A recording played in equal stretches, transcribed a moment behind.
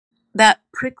that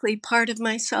prickly part of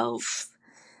myself,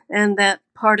 and that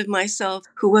part of myself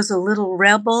who was a little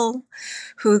rebel,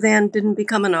 who then didn't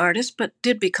become an artist but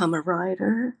did become a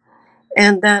writer,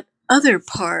 and that other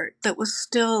part that was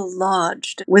still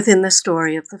lodged within the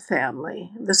story of the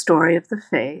family, the story of the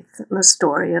faith, and the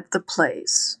story of the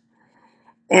place.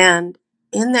 And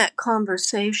in that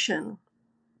conversation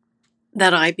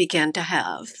that I began to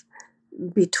have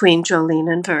between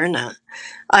Jolene and Verna,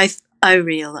 I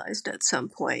realized at some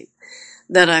point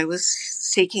that I was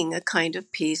seeking a kind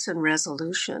of peace and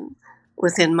resolution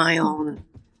within my own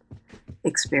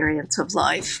experience of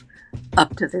life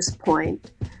up to this point,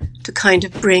 to kind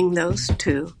of bring those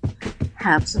two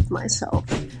halves of myself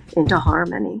into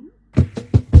harmony.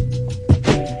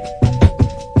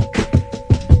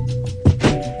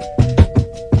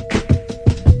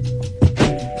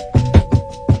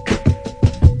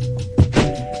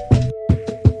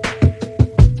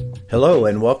 Hello,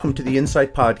 and welcome to the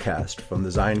Insight Podcast from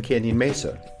the Zion Canyon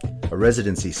Mesa, a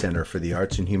residency center for the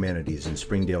arts and humanities in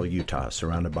Springdale, Utah,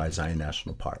 surrounded by Zion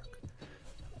National Park.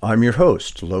 I'm your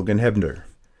host, Logan Hebner.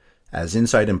 As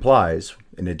Insight implies,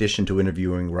 in addition to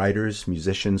interviewing writers,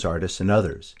 musicians, artists, and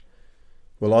others,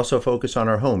 we'll also focus on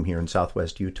our home here in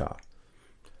Southwest Utah.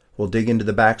 We'll dig into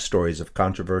the backstories of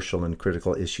controversial and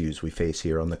critical issues we face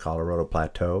here on the Colorado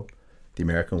Plateau, the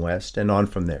American West, and on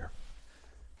from there.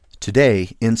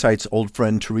 Today, Insight's old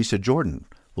friend Teresa Jordan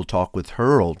will talk with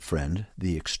her old friend,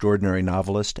 the extraordinary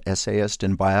novelist, essayist,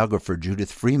 and biographer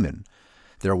Judith Freeman.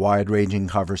 Their wide-ranging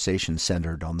conversation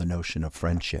centered on the notion of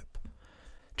friendship.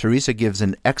 Teresa gives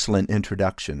an excellent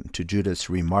introduction to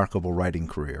Judith's remarkable writing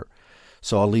career,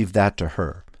 so I'll leave that to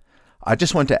her. I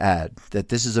just want to add that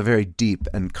this is a very deep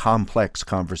and complex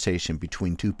conversation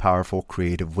between two powerful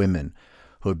creative women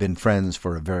who have been friends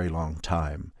for a very long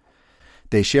time.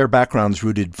 They share backgrounds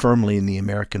rooted firmly in the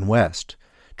American West,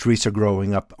 Teresa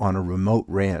growing up on a remote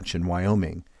ranch in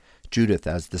Wyoming, Judith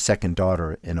as the second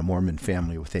daughter in a Mormon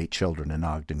family with 8 children in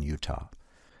Ogden, Utah.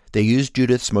 They used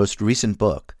Judith's most recent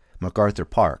book, MacArthur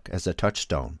Park, as a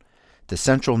touchstone. The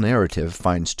central narrative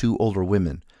finds two older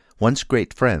women, once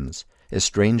great friends,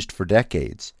 estranged for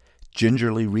decades,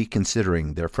 gingerly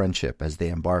reconsidering their friendship as they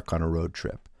embark on a road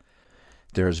trip.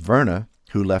 There's Verna,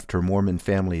 who left her Mormon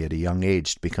family at a young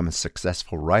age to become a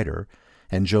successful writer,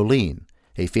 and Jolene,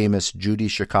 a famous Judy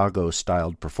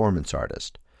Chicago-styled performance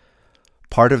artist.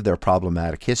 Part of their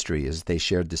problematic history is they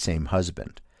shared the same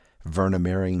husband, Verna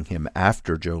marrying him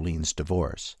after Jolene's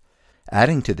divorce.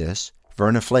 Adding to this,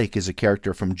 Verna Flake is a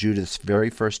character from Judith's very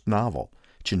first novel,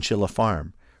 Chinchilla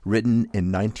Farm, written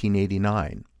in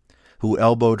 1989, who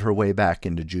elbowed her way back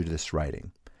into Judith's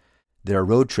writing. Their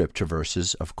road trip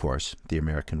traverses, of course, the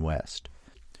American West.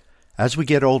 As we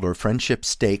get older, friendship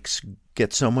stakes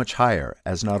get so much higher,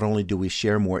 as not only do we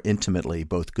share more intimately,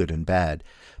 both good and bad,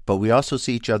 but we also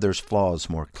see each other's flaws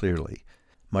more clearly.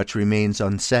 Much remains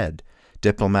unsaid,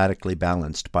 diplomatically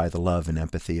balanced by the love and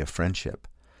empathy of friendship.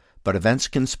 But events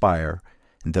conspire,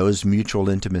 and those mutual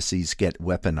intimacies get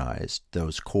weaponized,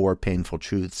 those core painful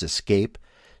truths escape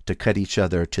to cut each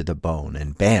other to the bone,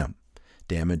 and bam!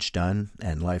 Damage done,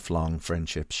 and lifelong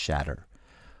friendships shatter.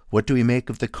 What do we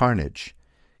make of the carnage?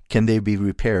 Can they be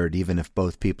repaired even if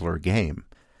both people are game?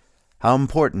 How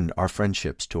important are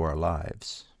friendships to our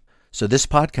lives? So this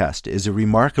podcast is a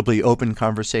remarkably open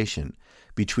conversation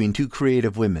between two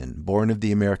creative women born of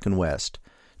the American West,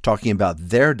 talking about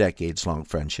their decades-long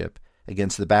friendship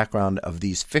against the background of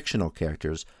these fictional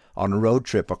characters on a road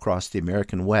trip across the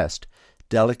American West,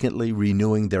 delicately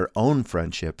renewing their own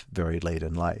friendship very late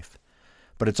in life.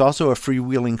 But it's also a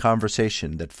freewheeling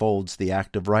conversation that folds the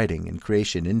act of writing and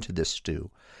creation into this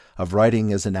stew, of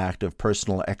writing as an act of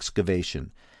personal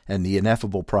excavation and the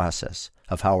ineffable process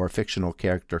of how our fictional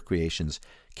character creations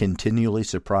continually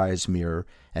surprise, mirror,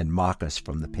 and mock us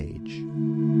from the page.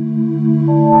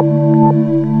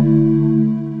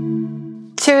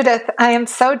 Judith, I am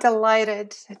so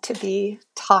delighted to be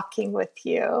talking with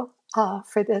you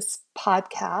for this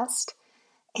podcast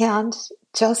and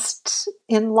just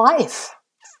in life.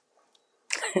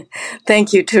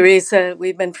 Thank you, Teresa.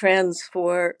 We've been friends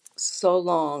for so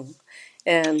long.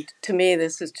 And to me,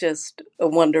 this is just a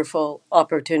wonderful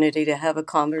opportunity to have a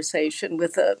conversation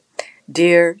with a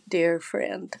dear, dear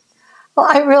friend. Well,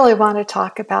 I really want to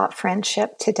talk about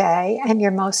friendship today, and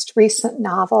your most recent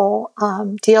novel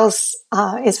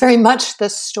is very much the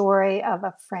story of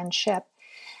a friendship.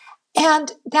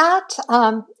 And that,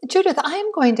 Judith,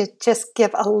 I'm going to just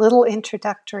give a little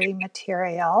introductory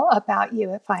material about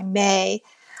you, if I may.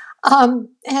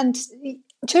 And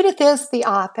Judith is the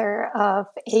author of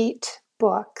 8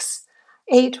 books,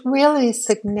 8 really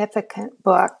significant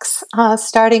books,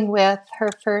 starting with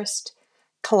her first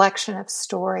collection of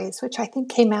stories, which I think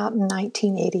came out in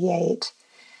 1988.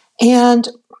 And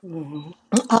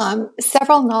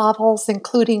several novels,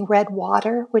 including Red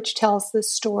Water, which tells the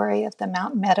story of the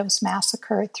Mountain Meadows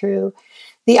Massacre through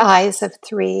the eyes of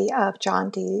 3 of John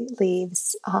D.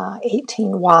 Leave's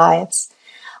 18 Wives.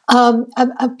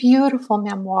 A beautiful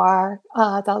memoir,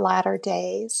 The Latter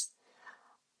Days.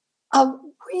 A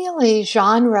really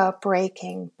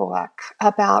genre-breaking book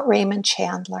about Raymond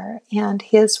Chandler and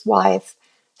his wife,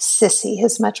 Sissy,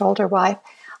 his much older wife.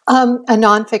 A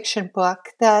nonfiction book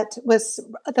that was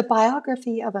the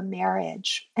biography of a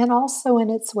marriage and also in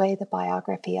its way the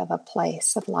biography of a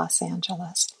place of Los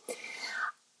Angeles.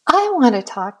 I want to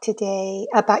talk today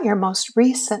about your most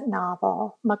recent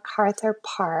novel, MacArthur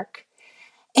Park,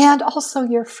 and also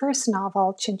your first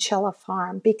novel, Chinchilla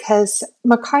Farm, because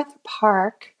MacArthur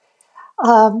Park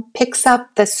picks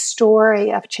up the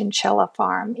story of Chinchilla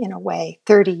Farm in a way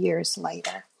 30 years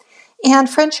later. And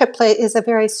friendship is a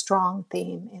very strong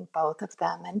theme in both of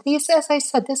them. And these, as I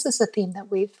said, this is a theme that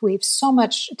we've so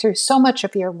much through so much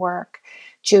of your work,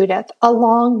 Judith,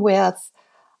 along with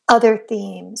other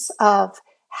themes of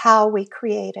how we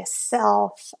create a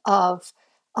self, of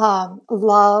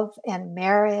love and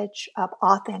marriage, of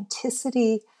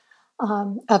authenticity,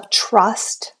 of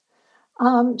trust.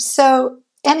 So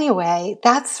anyway,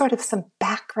 that's sort of some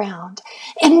background.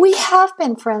 And we have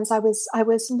been friends. I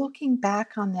was looking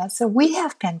back on this, and we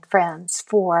have been friends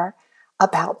for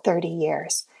about 30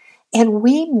 years. And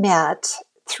we met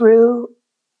through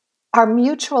our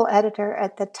mutual editor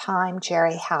at the time,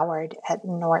 Jerry Howard at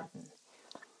Norton.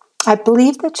 I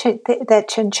believe that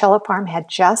Chinchilla Farm had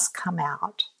just come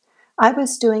out. I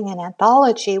was doing an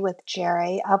anthology with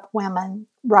Jerry of women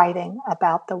writing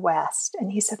about the West.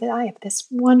 And he said, I have this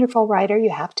wonderful writer.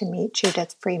 You have to meet,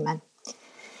 Judith Freeman.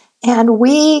 And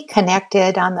we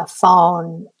connected on the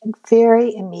phone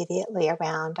very immediately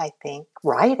around, I think,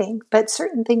 writing, but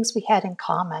certain things we had in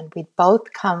common. We'd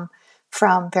both come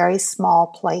from very small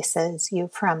places. You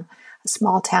from a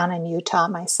small town in Utah,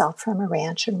 myself from a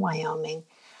ranch in Wyoming.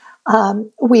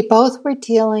 We both were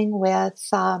dealing with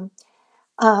trying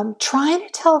to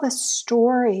tell the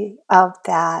story of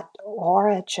that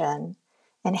origin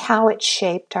and how it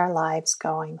shaped our lives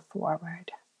going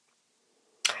forward.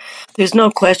 There's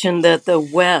no question that the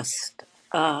West,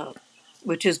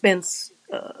 which has been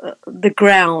the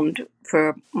ground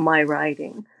for my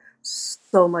writing,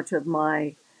 so much of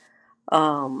my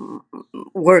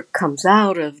work comes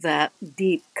out of that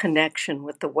deep connection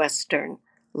with the Western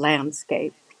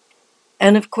landscape.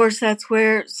 And of course, that's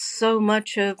where so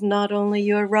much of not only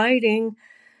your writing,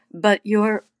 but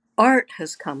your art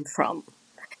has come from.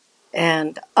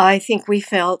 And I think we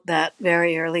felt that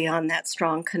very early on, that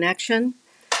strong connection,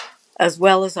 as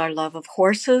well as our love of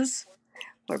horses.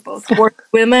 We're both horse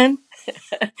women.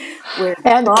 We're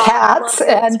and dog cats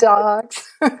lovers. and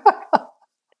dogs.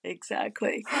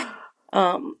 Exactly.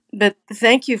 But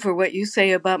thank you for what you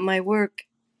say about my work.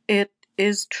 It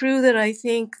is true that I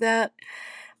think that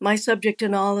my subject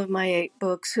in all of my 8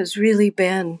 books has really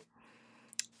been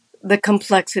the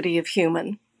complexity of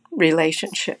human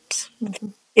relationships. Mm-hmm.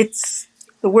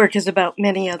 The work is about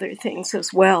many other things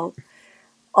as well.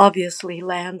 Obviously,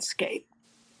 landscape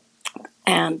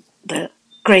and the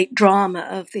great drama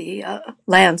of the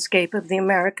landscape of the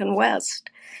American West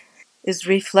is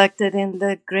reflected in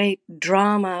the great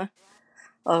drama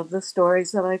of the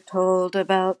stories that I've told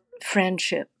about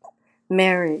friendship,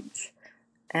 marriage,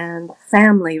 and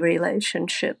family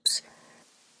relationships.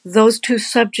 Those 2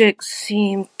 subjects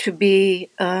seem to be,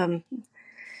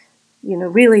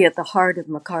 really at the heart of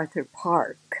MacArthur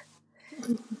Park.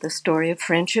 The story of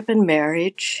friendship and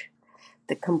marriage,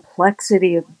 the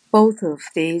complexity of both of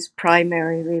these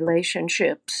primary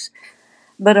relationships,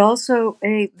 but also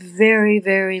a very,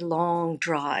 very long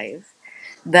drive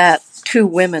that 2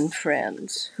 women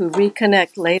friends who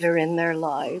reconnect later in their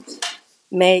lives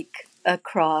make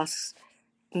across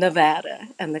Nevada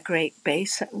and the Great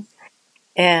Basin.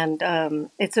 And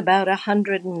it's about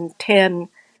 110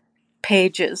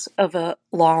 pages of a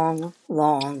long,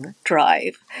 long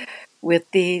drive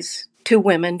with these 2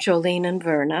 women, Jolene and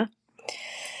Verna,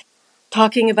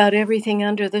 talking about everything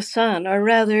under the sun, or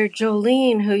rather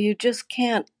Jolene, who you just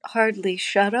can't hardly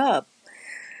shut up,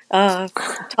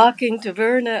 talking to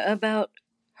Verna about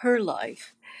her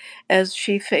life as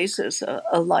she faces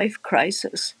a life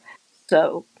crisis.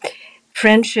 So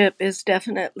friendship is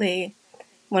definitely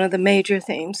one of the major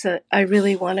themes that I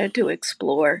really wanted to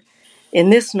explore in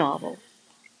this novel.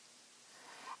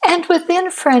 And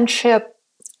within friendship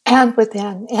and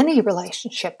within any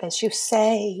relationship, as you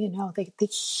say, the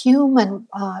human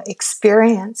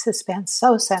experience has been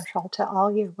so central to all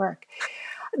your work.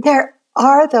 There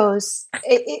are those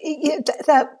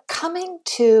that coming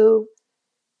to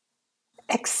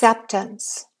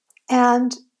acceptance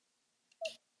and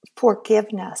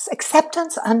forgiveness,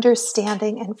 acceptance,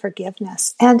 understanding, and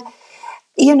forgiveness. And,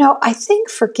 I think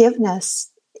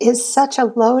forgiveness is such a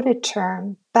loaded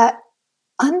term, but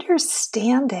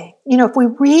understanding, if we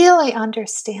really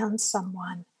understand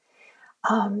someone,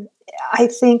 I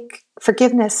think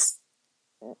forgiveness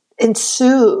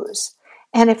ensues.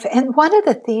 And one of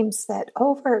the themes in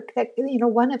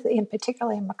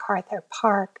particularly in MacArthur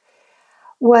Park,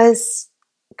 was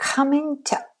coming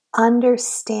to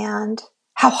understand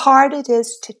how hard it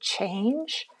is to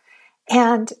change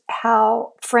and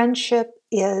how friendship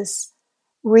is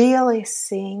really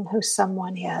seeing who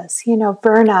someone is.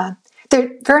 Verna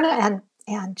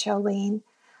and Jolene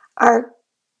are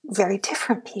very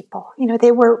different people.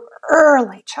 They were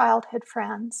early childhood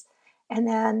friends and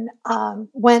then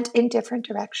went in different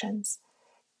directions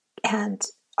and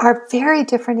are very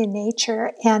different in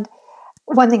nature. And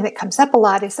one thing that comes up a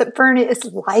lot is that Verna is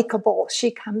likable.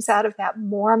 She comes out of that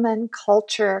Mormon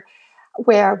culture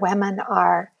where women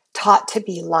are taught to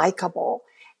be likable.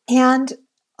 And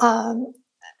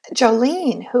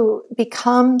Jolene, who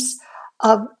becomes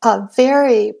a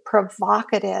very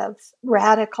provocative,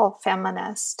 radical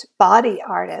feminist body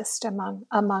artist,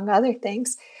 among other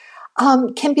things,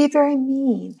 can be very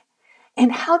mean.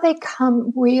 And how they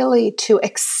come really to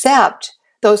accept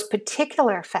those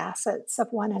particular facets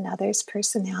of one another's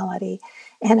personality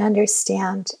and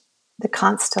understand the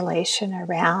constellation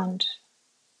around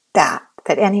that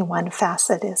any one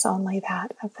facet is only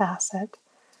that, a facet.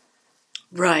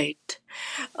 Right.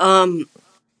 I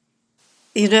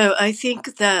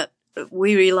think that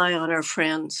we rely on our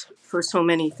friends for so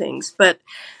many things, but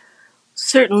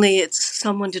certainly it's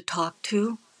someone to talk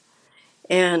to,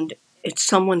 and it's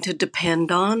someone to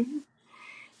depend on,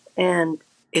 and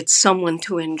it's someone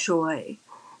to enjoy.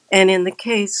 And in the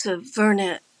case of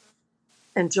Verna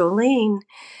and Jolene,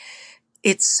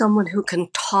 it's someone who can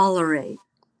tolerate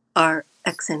our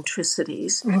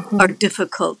eccentricities, our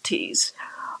difficulties,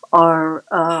 our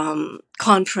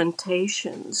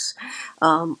confrontations,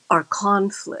 our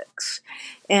conflicts.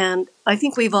 And I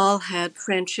think we've all had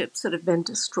friendships that have been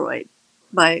destroyed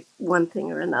by one thing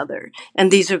or another.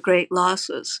 And these are great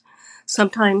losses.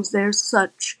 Sometimes they're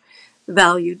such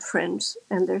valued friends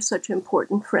and they're such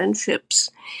important friendships.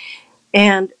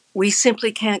 And we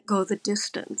simply can't go the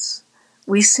distance.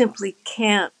 We simply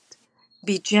can't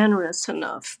be generous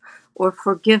enough or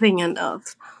forgiving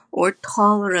enough or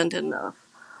tolerant enough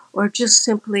or just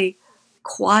simply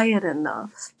quiet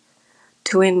enough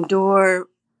to endure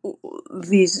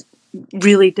these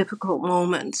really difficult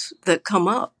moments that come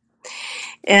up.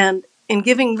 And in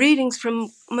giving readings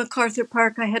from MacArthur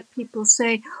Park, I had people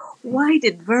say, why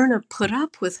did Verna put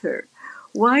up with her?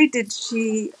 Why did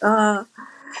she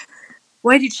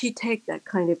take that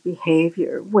kind of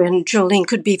behavior when Jolene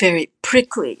could be very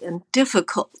prickly and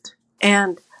difficult?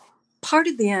 And part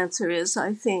of the answer is,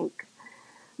 I think,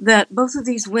 that both of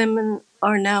these women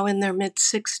are now in their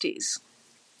mid-60s.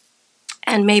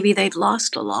 And maybe they've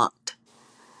lost a lot.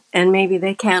 And maybe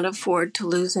they can't afford to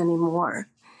lose any more.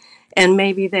 And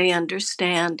maybe they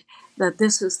understand that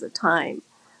this is the time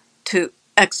to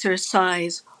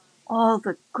exercise all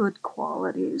the good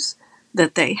qualities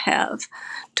that they have,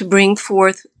 to bring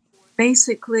forth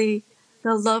basically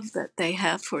the love that they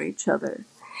have for each other,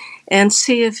 and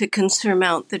see if it can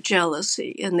surmount the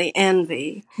jealousy and the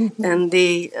envy and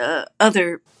the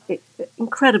other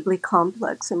incredibly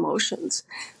complex emotions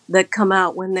that come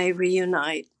out when they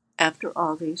reunite after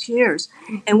all these years.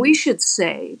 And we should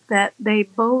say that they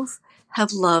both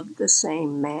have loved the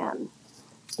same man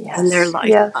in their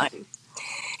lifetime. Yes.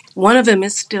 One of them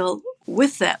is still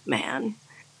with that man,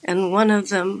 and one of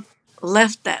them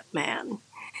left that man.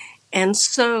 And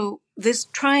so this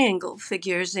triangle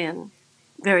figures in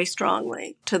very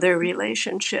strongly to their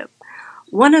relationship.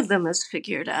 One of them has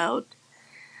figured out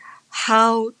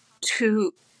how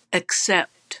to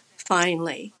accept,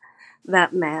 finally,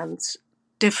 that man's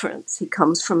difference. He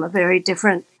comes from a very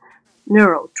different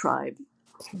neural tribe.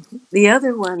 The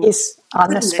other one is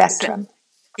on the spectrum.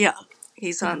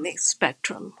 He's on the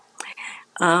spectrum.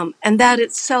 And that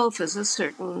itself is a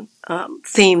certain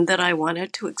theme that I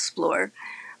wanted to explore.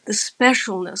 The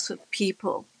specialness of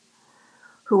people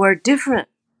who are different,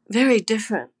 very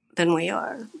different than we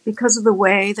are, because of the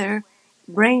way their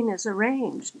brain is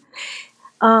arranged,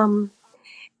 and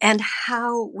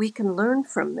how we can learn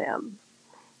from them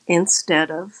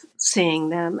instead of seeing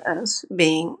them as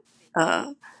being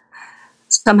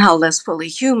somehow less fully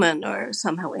human or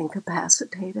somehow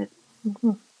incapacitated.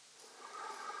 And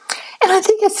I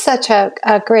think it's such a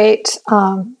great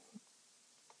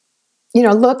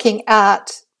looking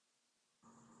at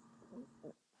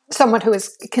someone who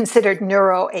is considered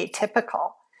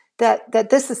neuroatypical, that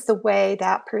this is the way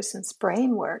that person's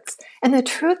brain works. And the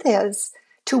truth is,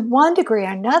 to one degree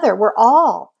or another, we're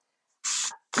all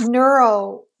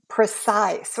neuro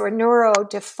precise or neuro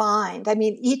defined. I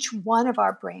mean, each one of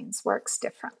our brains works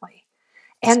differently.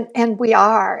 And we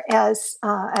are, as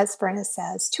Verna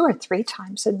says, 2 or 3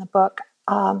 times in the book.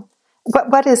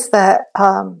 What is the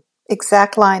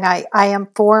exact line? I am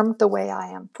formed the way I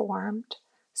am formed.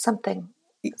 Something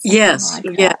Yes,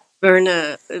 like yeah.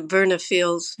 that. Verna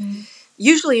feels,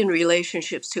 usually in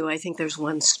relationships too, I think there's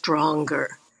one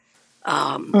stronger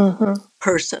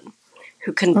person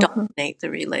who can dominate the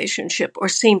relationship or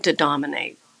seem to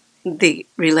dominate the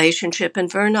relationship.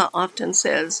 And Verna often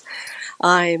says,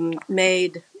 I'm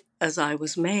made as I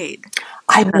was made.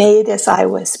 I'm made as I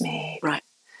was made. Right.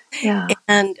 Yeah.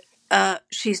 And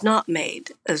she's not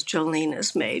made as Jolene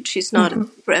is made. She's not as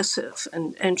aggressive,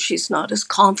 and she's not as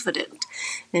confident,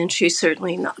 and she's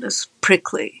certainly not as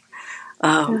prickly.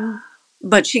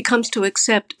 But she comes to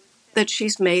accept that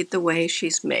she's made the way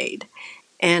she's made.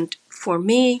 And for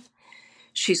me,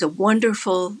 she's a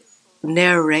wonderful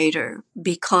narrator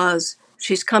because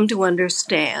she's come to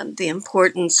understand the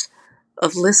importance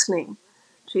of listening.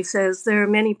 She says there are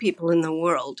many people in the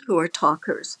world who are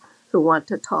talkers, who want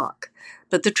to talk,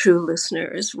 but the true listener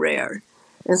is rare.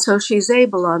 And so she's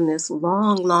able on this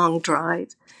long, long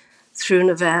drive through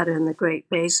Nevada and the Great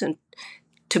Basin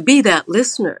to be that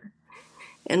listener.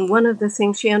 And one of the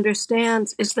things she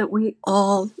understands is that we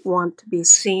all want to be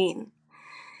seen.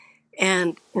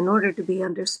 And in order to be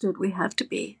understood, we have to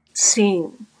be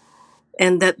seen.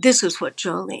 And that this is what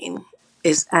Jolene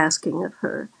is asking of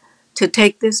her, to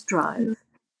take this drive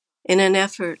in an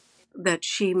effort that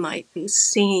she might be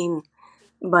seen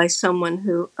by someone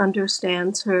who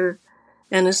understands her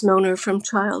and has known her from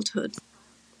childhood.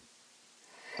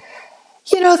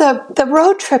 The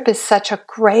road trip is such a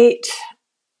great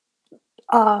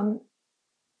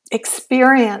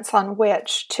experience on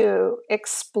which to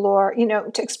explore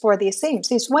these themes.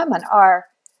 These women are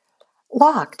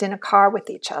locked in a car with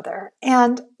each other,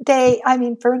 and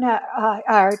Verna,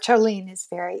 Jolene is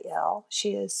very ill.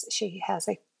 She has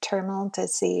a terminal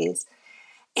disease,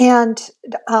 and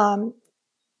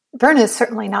Verna is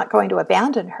certainly not going to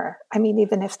abandon her. I mean,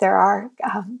 even if there are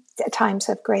times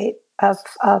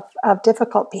of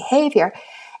difficult behavior,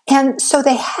 and so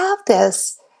they have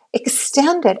this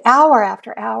extended hour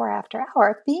after hour after hour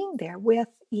of being there with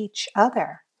each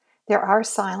other. There are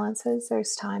silences.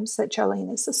 There's times that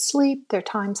Jolene is asleep. There are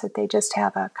times that they just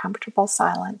have a comfortable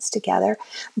silence together.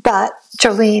 But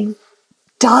Jolene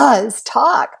does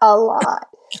talk a lot.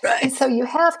 Right. And so you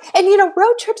have,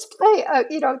 road trips play.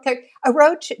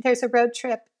 There's a road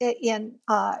trip in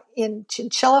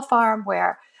Chinchilla Farm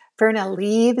where Verna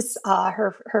leaves.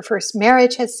 Her first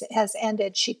marriage has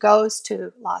ended. She goes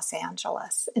to Los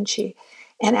Angeles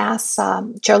and asks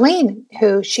Jolene,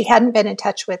 who she hadn't been in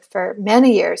touch with for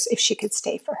many years, if she could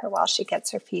stay for her while she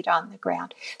gets her feet on the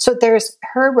ground. So there's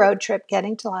her road trip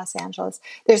getting to Los Angeles.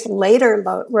 There's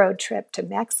later road trip to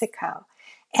Mexico.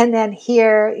 And then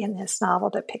here in this novel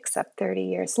that picks up 30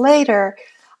 years later,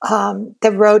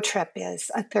 the road trip is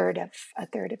a third of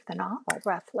the novel,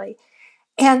 roughly.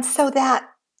 And so that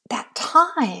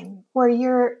time where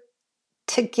you're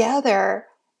together,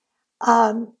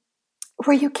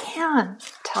 where you can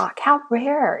talk, how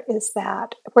rare is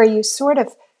that? Where you sort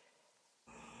of,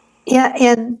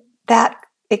 in that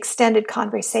extended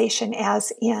conversation,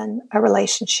 as in a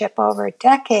relationship over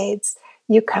decades,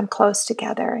 you come close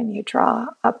together and you draw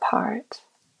apart.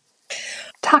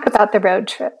 Talk about the road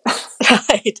trip.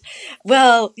 Right.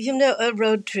 Well, a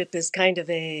road trip is kind of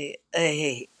a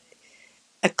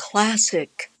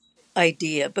classic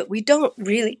idea, but we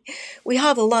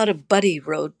have a lot of buddy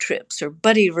road trips or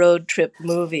buddy road trip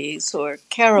movies or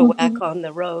Kerouac on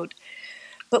the road,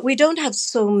 but we don't have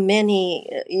so many,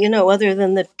 other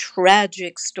than the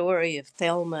tragic story of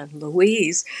Thelma and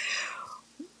Louise,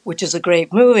 which is a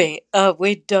great movie.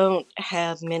 We don't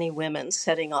have many women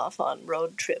setting off on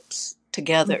road trips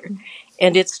together.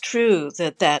 And it's true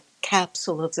that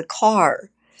capsule of the car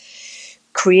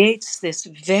creates this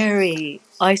very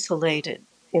isolated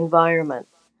environment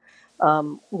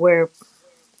where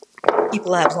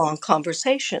people have long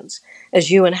conversations. As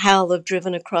you and Hal have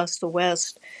driven across the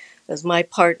West, as my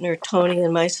partner Tony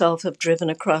and myself have driven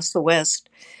across the West,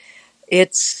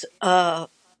 it's a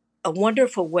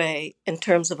wonderful way, in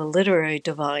terms of a literary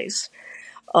device,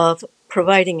 of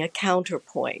providing a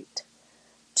counterpoint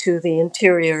to the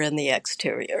interior and the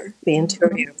exterior, the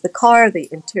interior of the car, the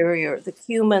interior of the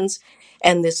humans,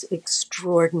 and this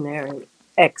extraordinary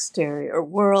exterior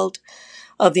world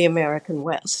of the American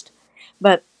West.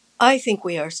 But I think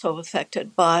we are so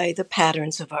affected by the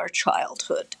patterns of our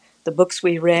childhood, the books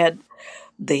we read,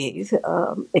 the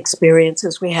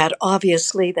experiences we had,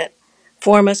 obviously, that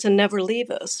form us and never leave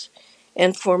us.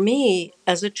 And for me,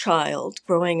 as a child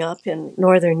growing up in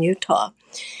northern Utah,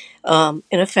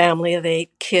 in a family of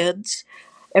 8 kids,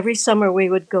 every summer we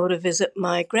would go to visit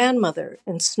my grandmother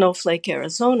in Snowflake,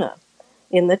 Arizona,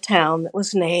 in the town that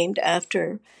was named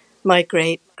after my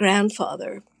great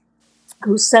grandfather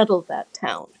who settled that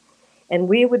town. And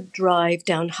we would drive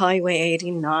down Highway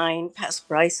 89 past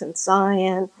Bryson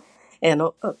Zion and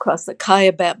across the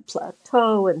Kaibab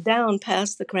Plateau and down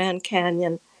past the Grand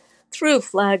Canyon through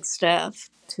Flagstaff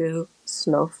to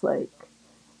Snowflake.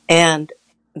 And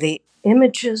the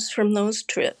images from those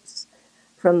trips,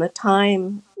 from the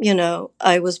time,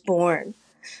 I was born,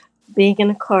 being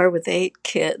in a car with 8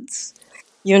 kids,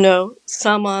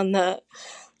 some on the,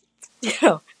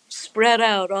 spread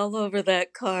out all over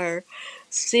that car,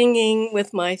 singing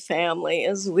with my family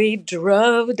as we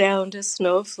drove down to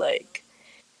Snowflake.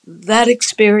 That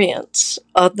experience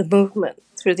of the movement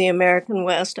through the American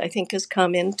West, I think, has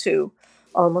come into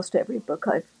almost every book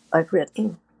I've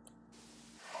written.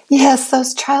 Yes,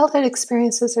 those childhood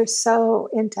experiences are so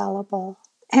indelible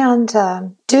and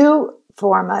do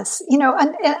form us.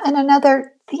 And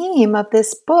another theme of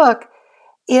this book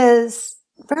is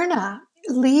Verna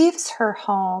leaves her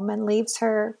home and leaves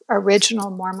her original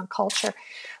Mormon culture,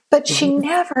 but she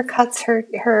never cuts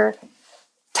her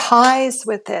ties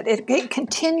with it. It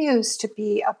continues to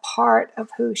be a part of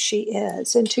who she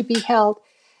is and to be held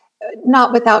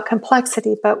not without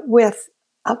complexity, but with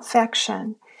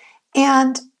affection.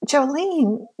 And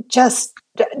Jolene just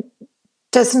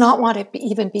does not want to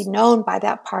even be known by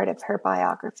that part of her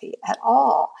biography at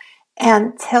all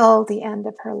until the end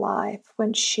of her life,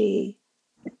 when she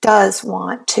does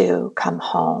want to come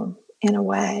home in a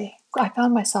way. I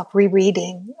found myself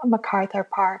rereading MacArthur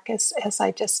Park as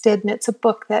I just did, and it's a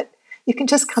book that you can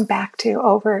just come back to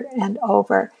over and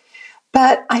over.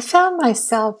 But I found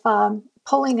myself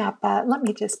pulling up, let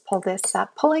me just pull this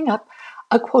up, pulling up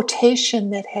a quotation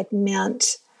that had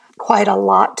meant quite a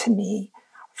lot to me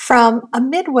from a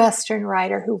Midwestern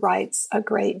writer who writes a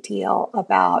great deal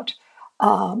about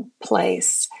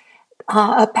place,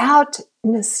 about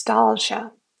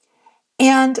nostalgia,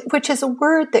 and which is a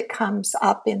word that comes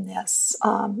up in this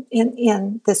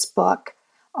in this book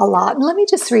a lot. And let me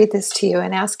just read this to you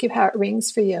and ask you how it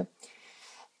rings for you.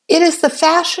 It is the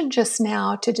fashion just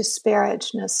now to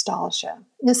disparage nostalgia.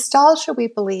 Nostalgia, we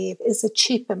believe, is a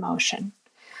cheap emotion,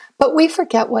 but we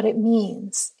forget what it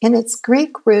means. In its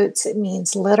Greek roots, it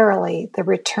means literally the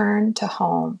return to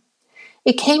home.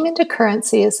 It came into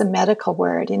currency as a medical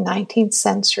word in 19th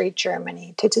century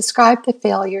Germany to describe the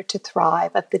failure to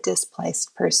thrive of the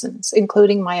displaced persons,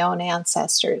 including my own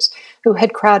ancestors, who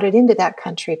had crowded into that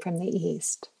country from the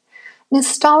East.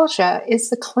 Nostalgia is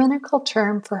the clinical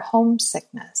term for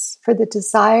homesickness, for the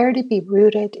desire to be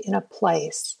rooted in a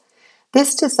place.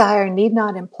 This desire need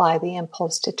not imply the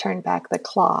impulse to turn back the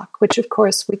clock, which of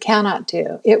course we cannot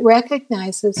do. It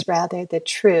recognizes rather the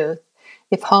truth,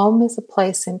 if home is a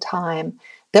place in time,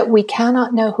 that we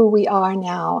cannot know who we are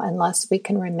now unless we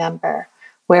can remember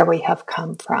where we have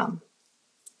come from.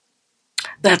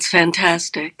 That's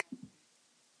fantastic.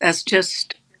 That's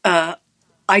just, I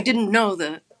didn't know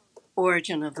the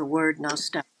origin of the word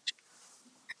nostalgia.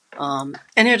 And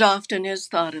it often is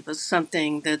thought of as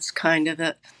something that's kind of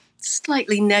a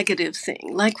slightly negative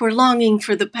thing, like we're longing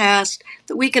for the past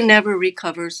that we can never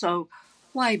recover, so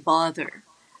why bother?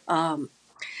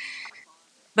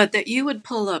 But that you would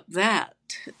pull up that,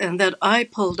 and that I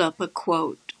pulled up a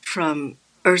quote from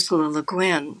Ursula Le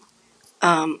Guin,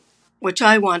 which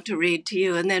I want to read to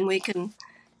you, and then we can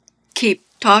keep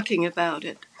talking about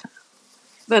it.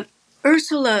 But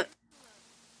Ursula,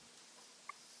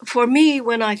 for me,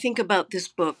 when I think about this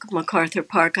book, MacArthur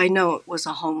Park, I know it was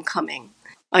a homecoming.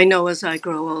 I know as I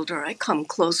grow older, I come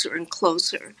closer and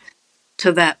closer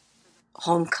to that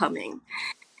homecoming.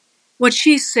 What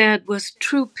she said was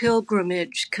true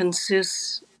pilgrimage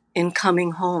consists in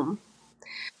coming home.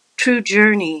 True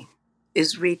journey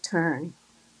is return.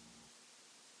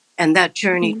 And that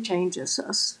journey changes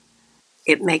us.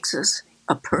 It makes us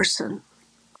a person.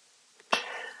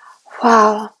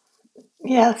 Wow.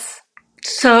 Yes.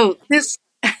 So this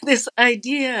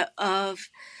idea of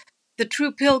the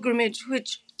true pilgrimage,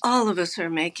 which all of us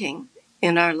are making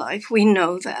in our life, we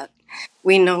know that.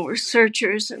 We know we're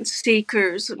searchers and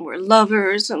seekers and we're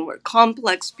lovers and we're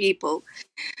complex people.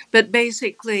 But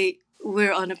basically,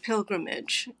 we're on a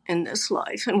pilgrimage in this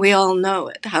life, and we all know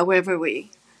it, however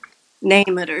we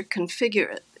name it or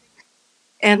configure it.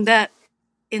 And that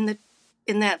in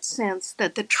that sense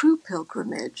that the true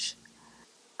pilgrimage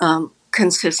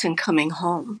consists in coming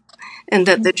home, and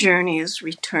that the journey is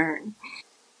return.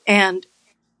 And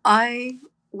I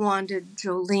wanted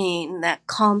Jolene, that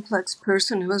complex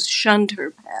person who has shunned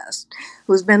her past,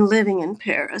 who's been living in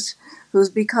Paris, who's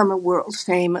become a world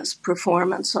famous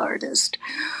performance artist,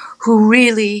 who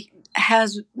really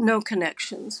has no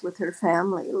connections with her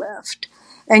family left.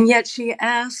 And yet she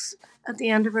asks at the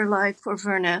end of her life for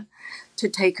Verna to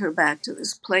take her back to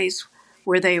this place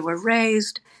where they were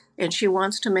raised. And she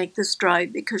wants to make this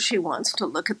drive because she wants to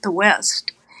look at the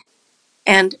West.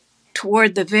 And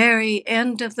toward the very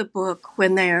end of the book,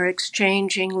 when they are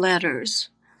exchanging letters,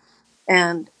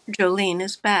 and Jolene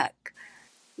is back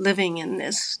living in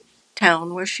this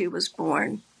town where she was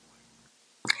born,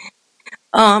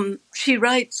 she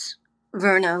writes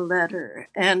Verna a letter,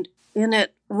 and in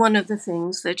it, one of the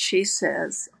things that she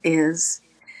says is,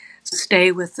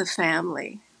 stay with the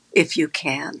family if you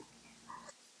can.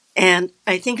 And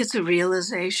I think it's a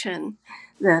realization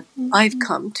that I've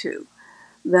come to,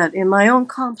 that in my own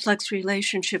complex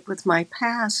relationship with my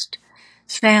past,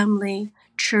 family,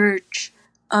 church,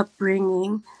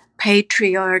 upbringing,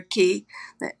 patriarchy,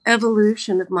 the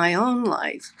evolution of my own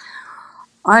life,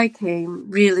 I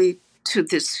came really to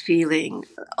this feeling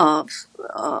of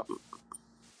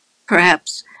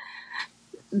perhaps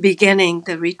beginning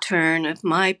the return of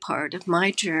my part of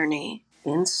my journey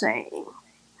in saying,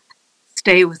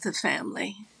 stay with the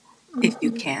family if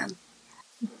you can.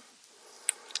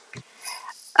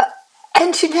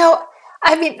 And you know,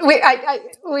 I mean,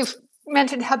 we've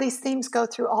mentioned how these themes go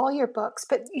through all your books,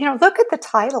 but you know, look at the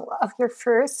title of your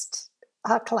first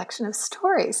collection of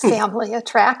stories, Family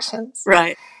Attractions.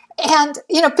 Right. And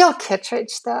you know, Bill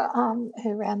Kittredge,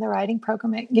 who ran the writing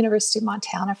program at University of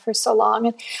Montana for so long,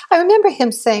 and I remember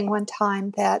him saying one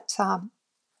time that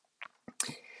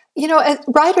you know,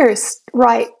 writers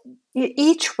write.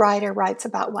 Each writer writes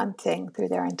about one thing through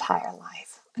their entire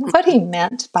life. And what he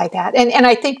meant by that, and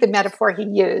I think the metaphor he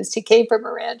used, he came from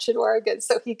a ranch in Oregon,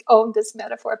 so he owned this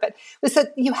metaphor, but was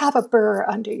that you have a burr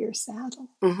under your saddle.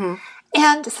 Mm-hmm.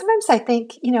 And sometimes I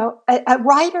think, you know, a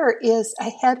writer is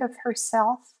ahead of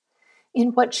herself in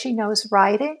what she knows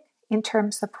writing, in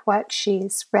terms of what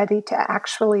she's ready to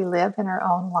actually live in her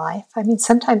own life. I mean,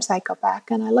 sometimes I go back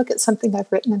and I look at something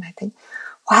I've written and I think,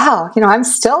 wow, you know, I'm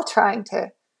still trying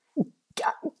to,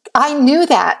 I knew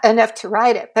that enough to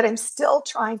write it, but I'm still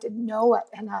trying to know it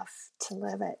enough to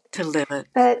live it. To live it.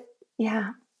 But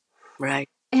yeah. Right.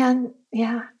 And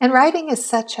yeah. And writing is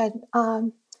such a,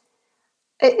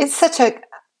 it's such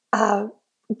a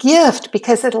gift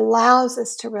because it allows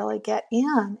us to really get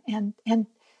in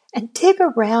and dig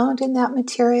around in that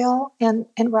material and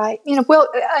write. You know,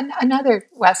 another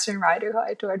Western writer who I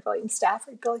adored, Billy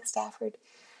Stafford,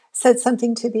 said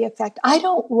something to the effect, I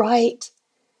don't write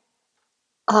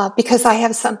because I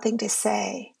have something to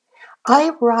say.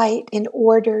 I write in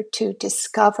order to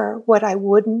discover what I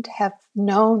wouldn't have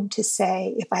known to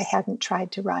say if I hadn't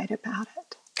tried to write about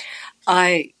it.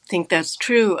 I think that's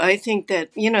true. I think that,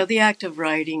 you know, the act of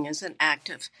writing is an act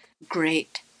of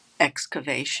great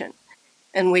excavation.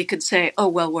 And we could say, oh,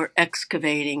 well, we're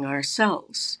excavating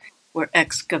ourselves. We're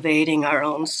excavating our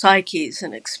own psyches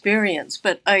and experience.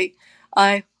 But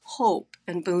I hope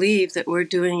and believe that we're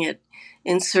doing it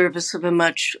in service of a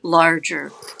much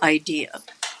larger idea.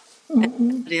 Mm-hmm.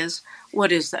 And that is,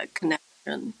 what is that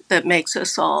connection that makes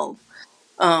us all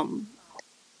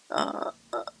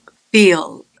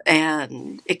feel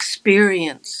and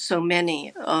experience so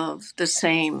many of the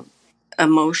same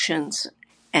emotions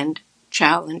and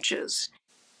challenges?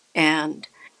 And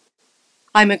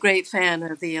I'm a great fan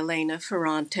of the Elena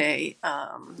Ferrante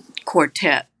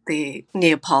quartet, the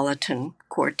Neapolitan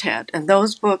quartet. And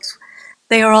those books,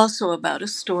 they are also about a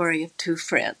story of two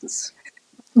friends.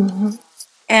 Mm-hmm.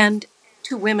 And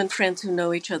two women friends who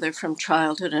know each other from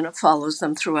childhood, and it follows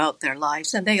them throughout their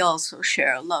lives. And they also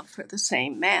share a love for the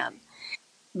same man.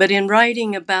 But in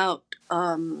writing about,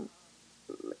 in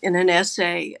an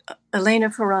essay, Elena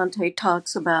Ferrante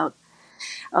talks about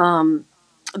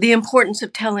the importance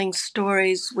of telling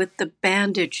stories with the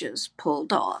bandages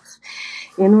pulled off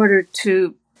in order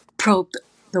to probe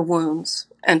the wounds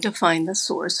and to find the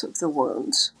source of the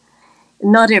wounds.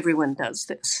 Not everyone does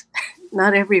this.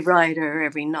 Not every writer,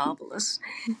 every novelist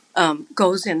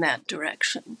goes in that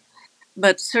direction.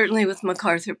 But certainly with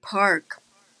MacArthur Park,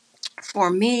 for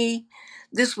me,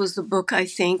 this was the book, I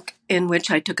think, in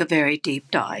which I took a very deep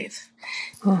dive.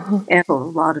 Mm-hmm. And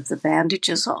pulled a lot of the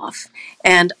bandages off.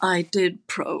 And I did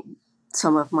probe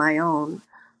some of my own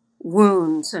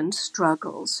wounds and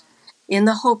struggles in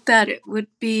the hope that it would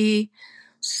be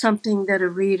something that a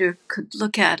reader could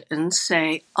look at and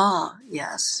say, ah,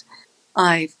 yes,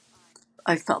 I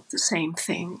felt the same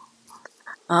thing.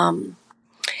 And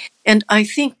I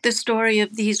think the story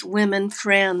of these women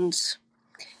friends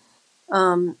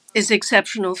is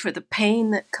exceptional for the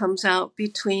pain that comes out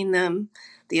between them,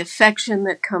 the affection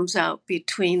that comes out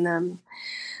between them,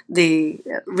 the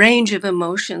range of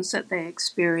emotions that they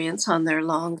experience on their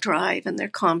long drive and their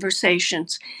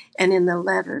conversations and in the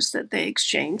letters that they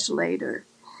exchange later.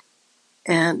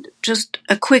 And just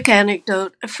a quick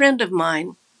anecdote, a friend of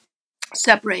mine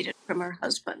separated from her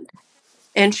husband,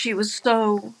 and she was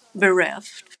so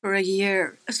bereft for a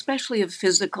year, especially of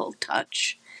physical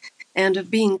touch and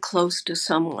of being close to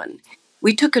someone.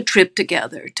 We took a trip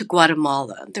together to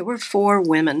Guatemala. There were 4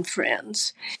 women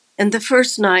friends. And the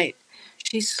first night,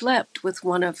 she slept with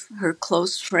one of her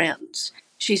close friends.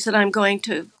 She said, I'm going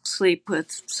to sleep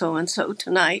with so-and-so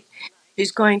tonight.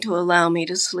 She's going to allow me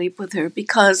to sleep with her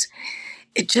because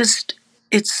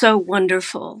it's so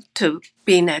wonderful to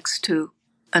be next to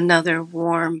another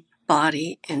warm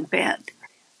body in bed.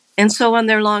 And so on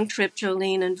their long trip,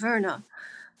 Jolene and Verna,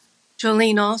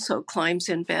 Jolene also climbs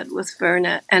in bed with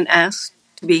Verna and asks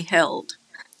to be held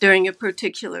during a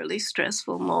particularly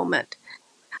stressful moment.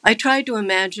 I tried to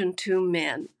imagine 2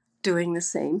 men doing the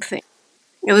same thing.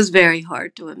 It was very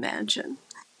hard to imagine.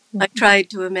 I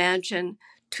tried to imagine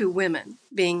 2 women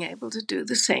being able to do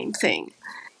the same thing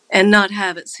and not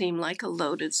have it seem like a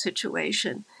loaded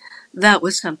situation. That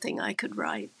was something I could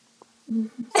write.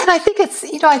 And I think it's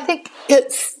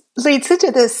leads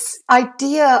into this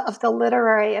idea of the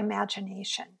literary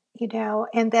imagination,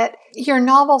 and that your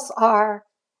novels are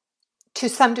to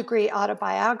some degree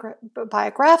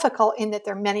autobiographical in that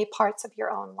they're many parts of your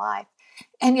own life.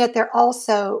 And yet they're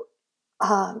also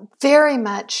very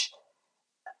much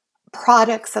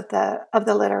products of the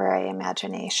literary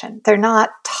imagination. They're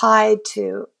not tied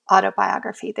to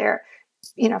autobiography. They're,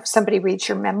 if somebody reads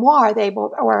your memoir, they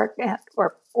will,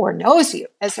 or knows you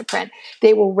as a friend,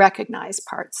 they will recognize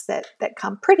parts that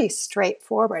come pretty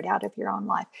straightforward out of your own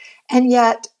life. And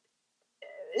yet,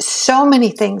 so many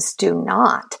things do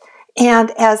not.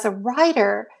 And as a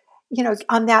writer,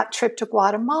 on that trip to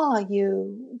Guatemala,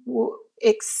 you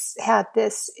had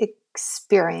this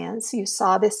experience. You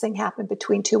saw this thing happen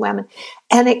between 2 women,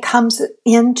 and it comes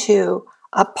into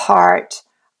a part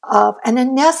of, and a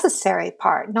necessary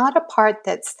part, not a part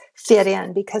that's fit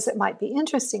in because it might be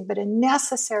interesting, but a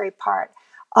necessary part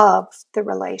of the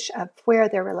relation, of where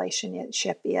their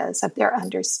relationship is, of their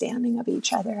understanding of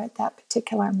each other at that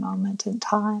particular moment in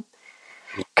time.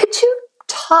 Could you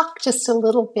talk just a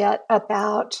little bit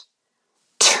about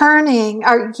turning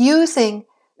or using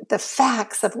the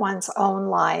facts of one's own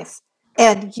life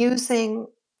and using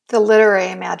the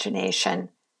literary imagination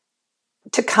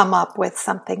to come up with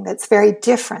something that's very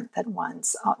different than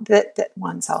one's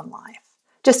own life?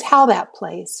 Just how that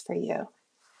plays for you.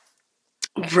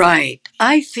 Right.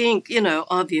 I think,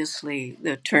 obviously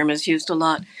the term is used a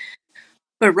lot,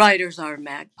 but writers are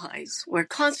magpies. We're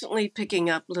constantly picking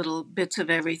up little bits of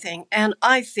everything. And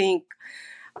I think,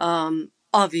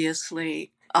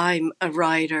 obviously, I'm a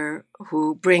writer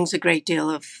who brings a great deal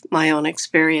of my own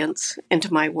experience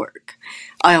into my work.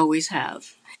 I always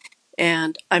have.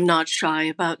 And I'm not shy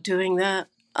about doing that.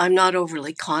 I'm not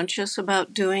overly conscious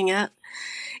about doing it.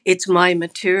 It's my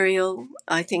material.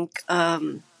 I think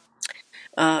drawing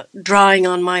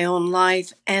on my own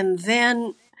life. And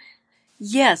then,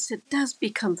 yes, it does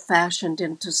become fashioned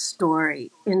into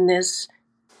story in this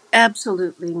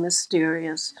absolutely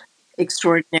mysterious,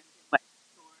 extraordinary way,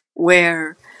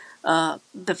 where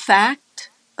the facts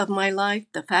of my life,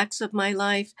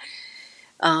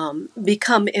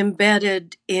 become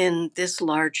embedded in this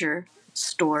larger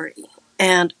story.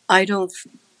 And I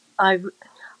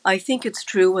think it's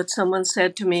true what someone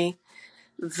said to me,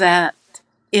 that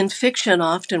in fiction,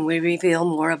 often we reveal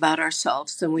more about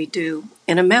ourselves than we do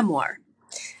in a memoir.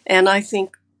 And I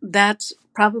think that's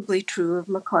probably true of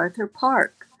MacArthur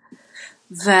Park,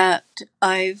 that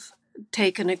I've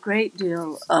taken a great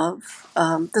deal of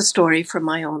the story from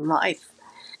my own life.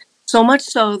 So much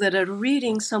so that at a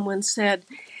reading, someone said,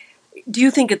 do you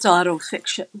think it's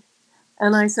autofiction?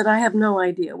 And I said, I have no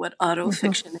idea what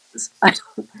autofiction is. I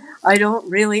don't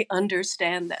really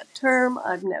understand that term.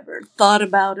 I've never thought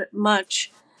about it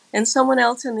much. And someone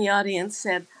else in the audience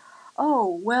said,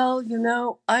 oh, well,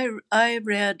 I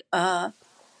read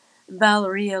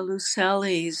Valeria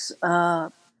Luiselli's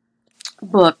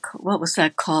book. What was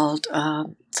that called?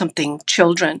 Something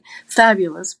Children.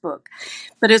 Fabulous book.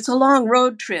 But it's a long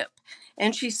road trip.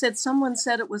 And she said, someone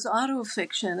said it was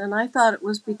autofiction, and I thought it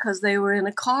was because they were in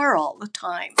a car all the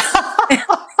time.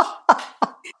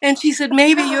 And she said,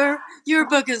 maybe your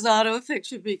book is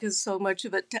autofiction because so much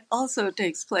of it also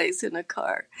takes place in a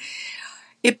car.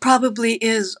 It probably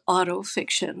is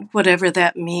autofiction, whatever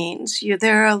that means.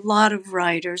 There are a lot of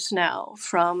writers now,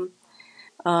 from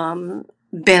Ben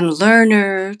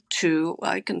Lerner to,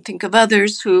 I can think of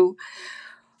others, who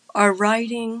are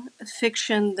writing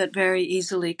fiction that very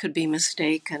easily could be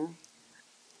mistaken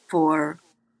for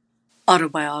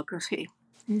autobiography.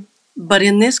 Mm. But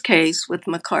in this case, with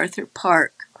MacArthur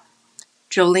Park,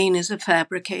 Jolene is a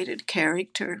fabricated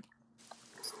character,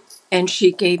 and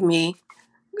she gave me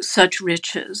such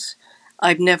riches.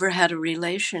 I've never had a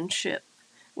relationship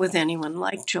with anyone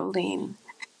like Jolene.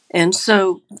 And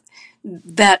so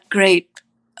that great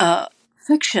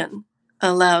fiction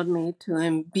allowed me to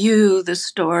imbue the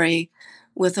story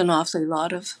with an awfully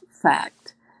lot of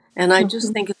fact. And I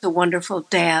just think it's a wonderful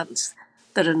dance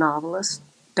that a novelist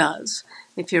does,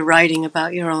 if you're writing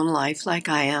about your own life, like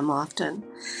I am often,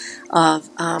 of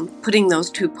putting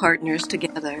those two partners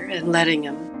together and letting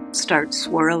them start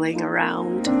swirling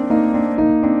around.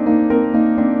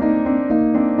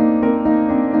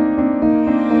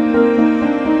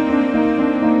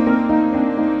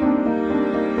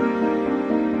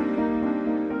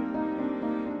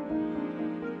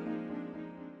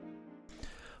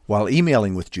 While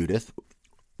emailing with Judith,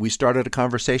 we started a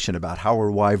conversation about how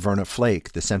or why Verna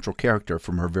Flake, the central character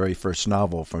from her very first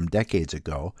novel from decades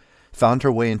ago, found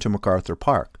her way into MacArthur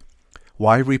Park.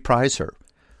 Why reprise her?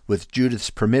 With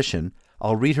Judith's permission,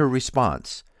 I'll read her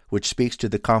response, which speaks to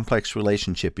the complex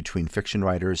relationship between fiction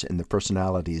writers and the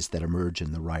personalities that emerge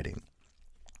in the writing.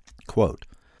 Quote,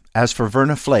 as for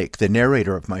Verna Flake, the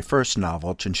narrator of my first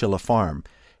novel, Chinchilla Farm,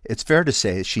 it's fair to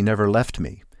say she never left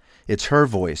me. It's her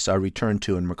voice I return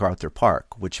to in MacArthur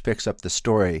Park, which picks up the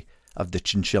story of the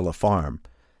Chinchilla Farm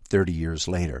 30 years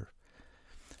later.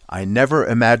 I never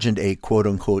imagined a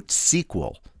quote-unquote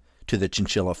sequel to the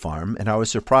Chinchilla Farm, and I was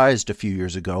surprised a few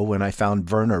years ago when I found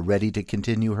Verna ready to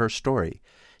continue her story.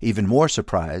 Even more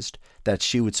surprised that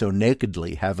she would so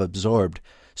nakedly have absorbed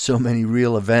so many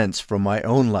real events from my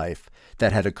own life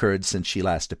that had occurred since she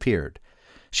last appeared.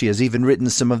 She has even written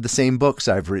some of the same books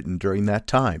I've written during that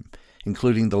time,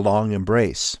 including The Long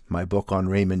Embrace, my book on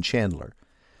Raymond Chandler.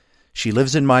 She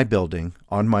lives in my building,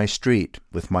 on my street,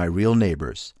 with my real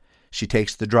neighbors. She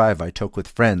takes the drive I took with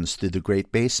friends through the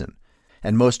Great Basin.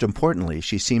 And most importantly,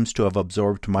 she seems to have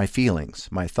absorbed my feelings,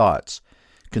 my thoughts,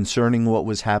 concerning what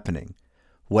was happening,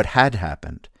 what had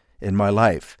happened, in my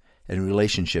life and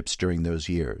relationships during those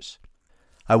years.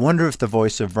 I wonder if the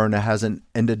voice of Verna hasn't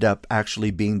ended up actually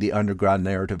being the underground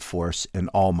narrative force in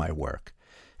all my work.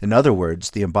 In other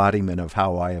words, the embodiment of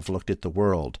how I have looked at the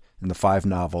world in the 5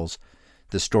 novels,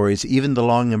 the stories, even The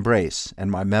Long Embrace,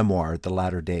 and my memoir, The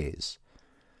Latter Days.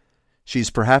 She's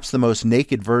perhaps the most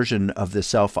naked version of the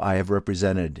self I have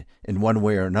represented in one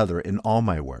way or another in all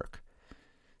my work.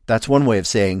 That's one way of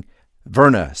saying,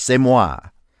 Verna, c'est moi.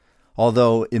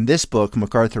 Although in this book,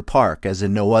 MacArthur Park, as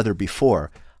in no other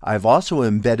before, I've also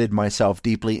embedded myself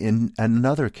deeply in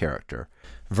another character,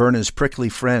 Verna's prickly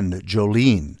friend,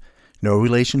 Jolene, no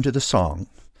relation to the song,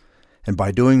 and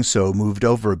by doing so moved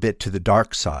over a bit to the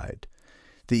dark side,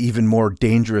 the even more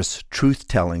dangerous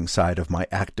truth-telling side of my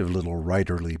active little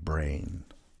writerly brain.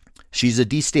 She's a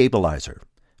destabilizer,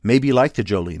 maybe like the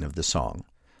Jolene of the song,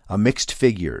 a mixed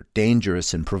figure,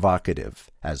 dangerous and provocative,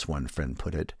 as one friend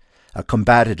put it, a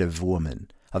combative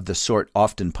woman, of the sort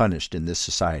often punished in this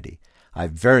society. I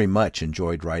very much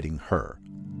enjoyed writing her.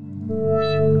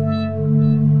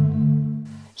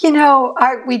 You know,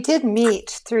 we did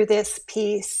meet through this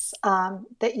piece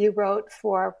that you wrote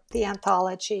for the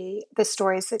anthology, The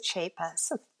Stories That Shape Us,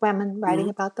 of women writing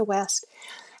about the West.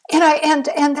 And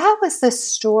that was the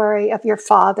story of your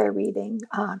father reading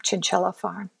Chinchilla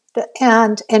Farm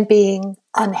and being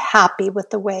unhappy with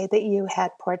the way that you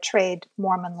had portrayed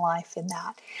Mormon life in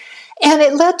that. And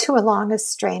it led to a long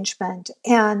estrangement.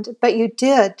 But you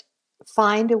did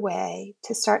find a way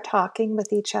to start talking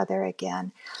with each other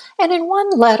again. And in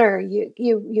one letter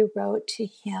you wrote to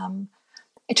him,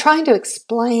 trying to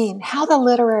explain how the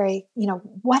literary,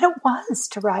 what it was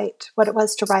to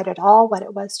write at all, what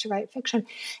it was to write fiction.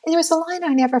 And there was a line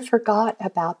I never forgot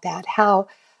about that, how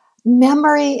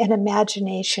memory and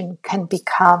imagination can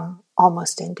become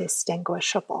almost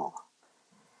indistinguishable.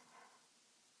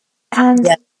 And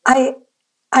Yeah.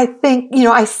 I think,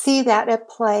 I see that at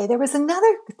play. There was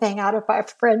another thing out of our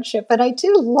friendship, and I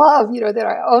do love, that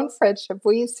our own friendship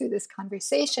weaves through this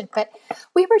conversation. But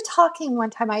we were talking one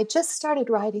time, I just started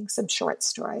writing some short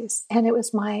stories, and it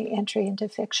was my entry into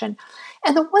fiction.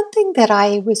 And the one thing that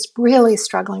I was really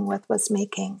struggling with was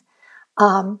making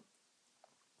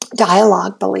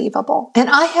dialogue believable. And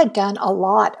I had done a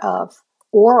lot of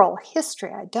oral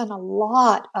history. I'd done a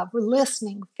lot of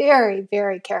listening very,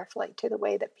 very carefully to the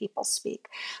way that people speak.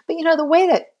 But the way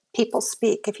that people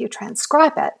speak, if you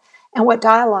transcribe it, and what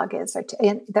dialogue is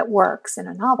that works in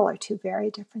a novel are two very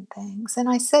different things. And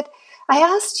I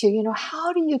asked you,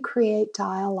 how do you create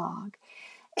dialogue?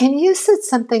 And you said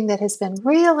something that has been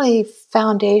really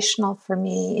foundational for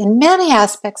me in many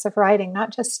aspects of writing,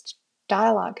 not just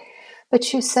dialogue.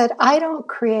 But you said, I don't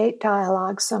create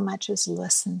dialogue so much as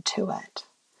listen to it.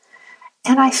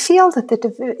 And I feel that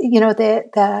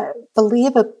the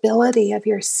believability of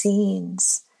your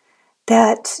scenes,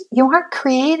 that you aren't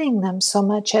creating them so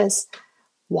much as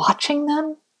watching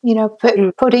them,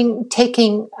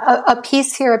 taking a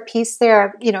piece here, a piece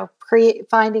there,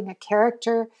 finding a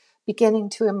character beginning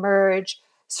to emerge,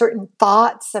 certain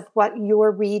thoughts of what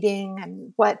you're reading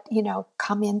and what,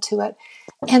 come into it.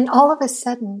 And all of a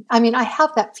sudden, I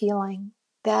have that feeling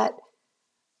that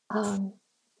I'm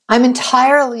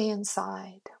entirely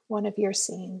inside one of your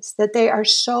scenes, that they are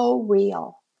so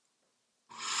real.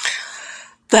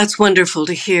 That's wonderful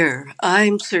to hear.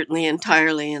 I'm certainly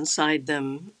entirely inside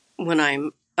them when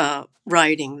I'm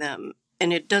writing them,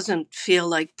 and it doesn't feel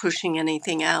like pushing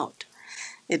anything out.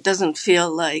 It doesn't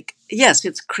feel like, yes,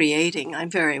 it's creating. I'm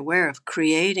very aware of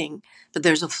creating, but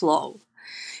there's a flow.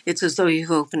 It's as though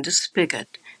you've opened a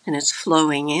spigot and it's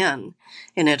flowing in,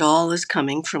 and it all is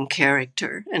coming from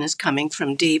character and is coming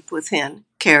from deep within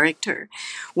character.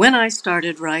 When I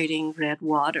started writing Red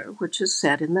Water, which is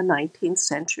set in the 19th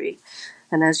century,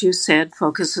 and as you said,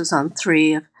 focuses on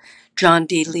three of John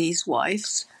D. Lee's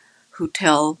wives who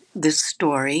tell this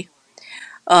story,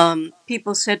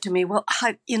 people said to me, well,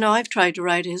 I've tried to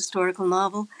write a historical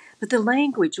novel, but the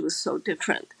language was so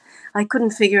different. I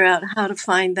couldn't figure out how to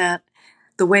find that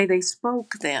the way they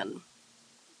spoke then.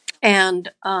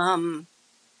 And I'm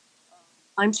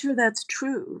sure that's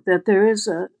true, that there is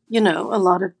a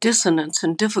lot of dissonance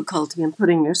and difficulty in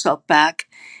putting yourself back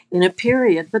in a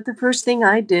period. But the first thing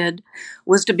I did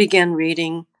was to begin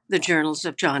reading the journals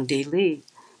of John D. Lee,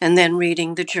 and then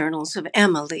reading the journals of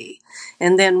Emma Lee,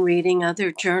 and then reading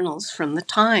other journals from the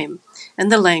time.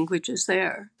 And the language is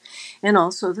there. And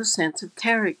also the sense of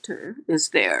character is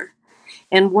there.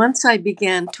 And once I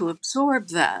began to absorb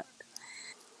that,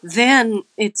 then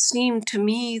it seemed to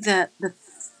me that the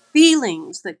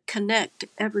feelings that connect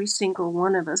every single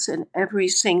one of us in every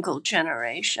single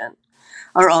generation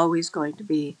are always going to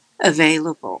be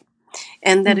available.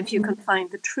 And that if you can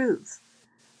find the truth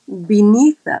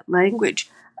beneath that language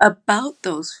about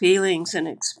those feelings and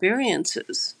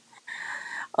experiences.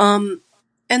 And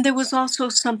there was also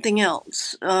something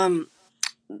else.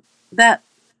 That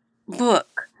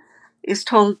book is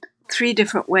told three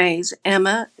different ways.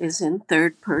 Emma is in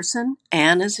third person,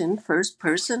 Anne is in first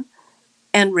person,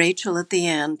 and Rachel at the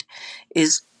end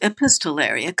is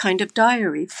epistolary, a kind of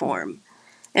diary form.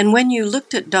 And when you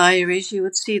looked at diaries, you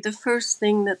would see the first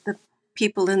thing that the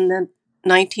people in the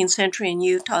 19th century in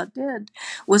Utah did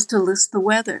was to list the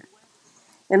weather.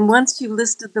 And once you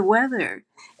listed the weather,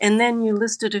 and then you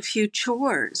listed a few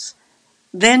chores,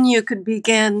 then you could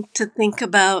begin to think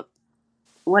about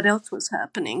what else was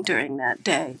happening during that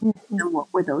day, and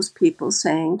what were those people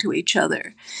saying to each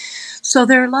other. So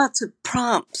there are lots of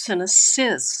prompts and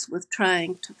assists with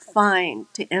trying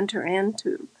to enter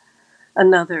into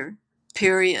another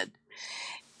period.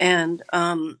 And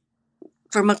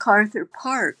for MacArthur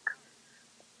Park,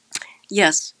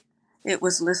 yes, it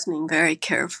was listening very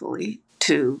carefully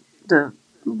to the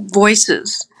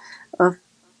voices of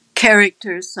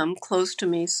characters, some close to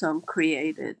me, some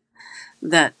created,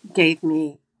 that gave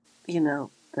me, the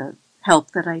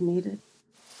help that I needed.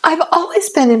 I've always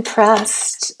been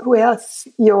impressed with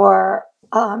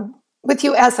with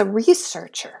you as a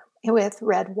researcher, with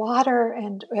Red Water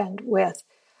and with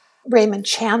Raymond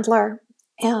Chandler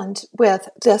and with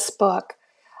this book,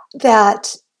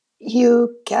 that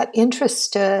you get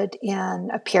interested in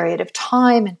a period of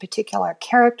time, in particular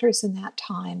characters in that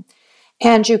time,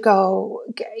 and you go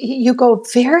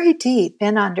very deep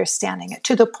in understanding it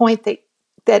to the point that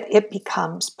it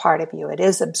becomes part of you. It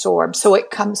is absorbed, so it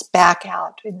comes back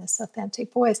out in this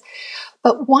authentic voice.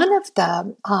 But one of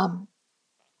the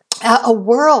a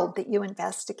world that you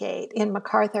investigate in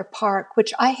MacArthur Park,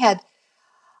 which I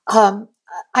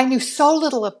knew so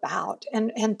little about,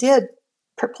 and did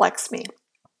perplex me,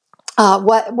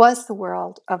 what was the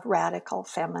world of radical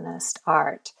feminist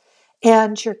art.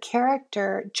 And your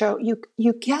character, Jo,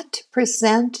 you get to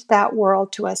present that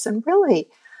world to us and really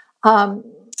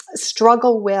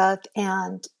struggle with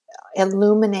and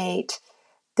illuminate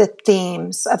the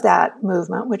themes of that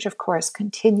movement, which of course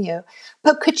continue.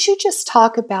 But could you just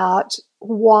talk about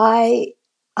why,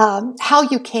 how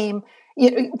you came,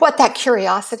 what that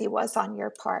curiosity was on your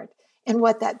part, and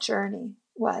what that journey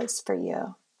was for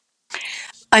you.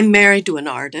 I'm married to an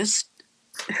artist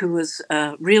who has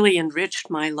really enriched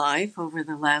my life over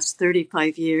the last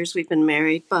 35 years. We've been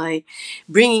married by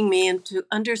bringing me into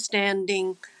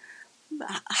understanding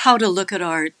how to look at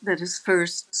art that is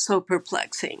first so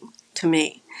perplexing to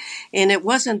me. And it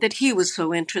wasn't that he was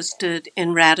so interested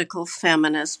in radical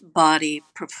feminist body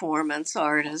performance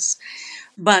artists,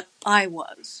 but I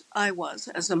was. I was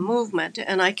as a movement.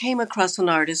 And I came across an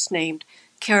artist named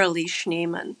Carolee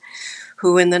Schneemann,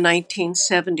 who in the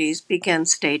 1970s began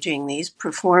staging these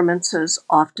performances,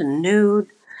 often nude,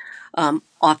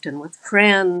 often with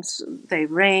friends. They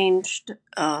ranged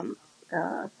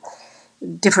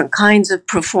different kinds of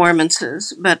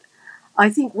performances, but I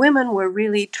think women were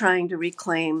really trying to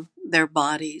reclaim their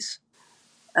bodies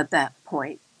at that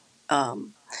point.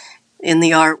 Um, in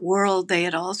the art world, they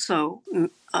had also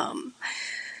um,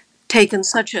 taken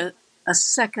such a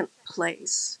second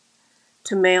place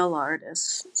to male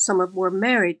artists. Some of them were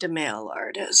married to male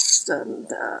artists, and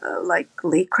like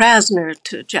Lee Krasner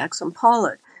to Jackson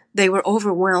Pollock. They were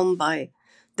overwhelmed by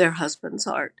their husband's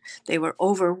art. They were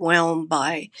overwhelmed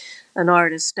by an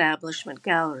art establishment,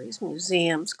 galleries,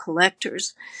 museums,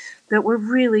 collectors that were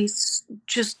really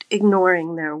just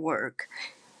ignoring their work.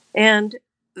 And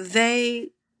they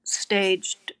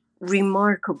staged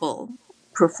remarkable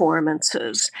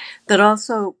performances that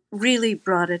also really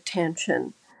brought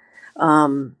attention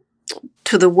um,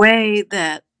 to the way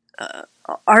that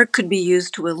art could be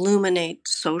used to illuminate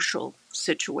social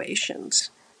situations.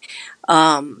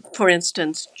 For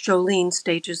instance, Jolene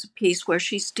stages a piece where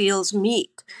she steals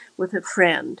meat with a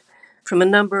friend from a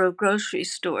number of grocery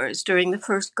stores during the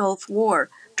first Gulf War,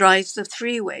 drives the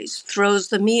freeways, throws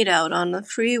the meat out on the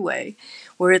freeway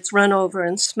where it's run over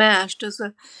and smashed as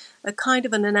a kind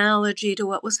of an analogy to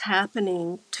what was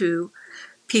happening to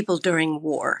people during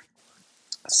war.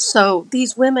 So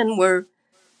these women were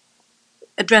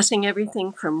addressing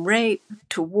everything from rape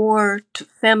to war to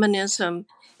feminism,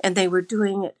 and they were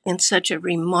doing it in such a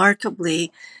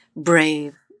remarkably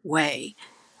brave way.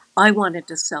 I wanted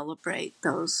to celebrate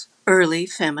those early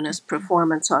feminist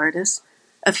performance artists,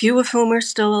 a few of whom are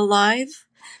still alive.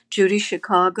 Judy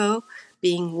Chicago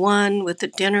being one, with the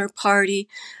dinner party,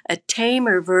 a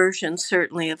tamer version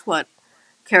certainly of what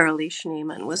Carolee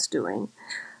Schneemann was doing.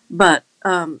 But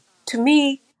to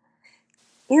me,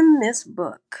 in this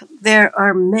book, there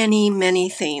are many, many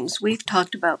themes. We've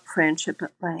talked about friendship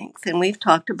at length, and we've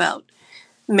talked about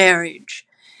marriage,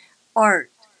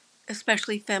 art,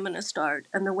 especially feminist art,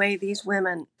 and the way these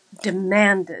women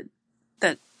demanded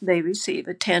that they receive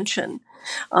attention.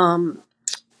 Um,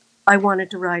 I wanted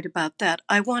to write about that.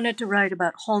 I wanted to write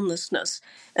about homelessness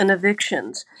and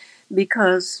evictions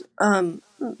because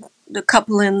the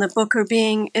couple in the book are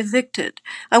being evicted.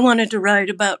 I wanted to write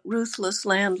about ruthless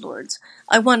landlords.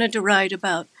 I wanted to write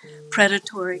about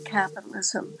predatory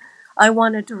capitalism. I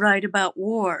wanted to write about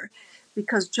war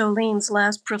because Jolene's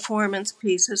last performance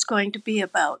piece is going to be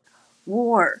about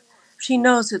war. She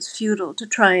knows it's futile to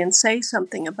try and say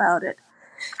something about it,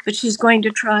 but she's going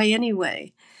to try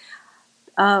anyway.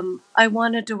 I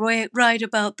wanted to write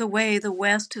about the way the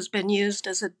West has been used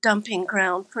as a dumping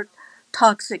ground for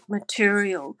toxic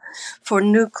material, for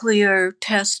nuclear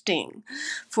testing,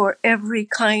 for every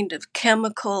kind of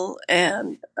chemical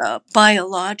and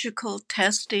biological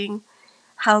testing,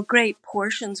 how great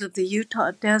portions of the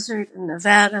Utah desert and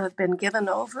Nevada have been given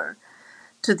over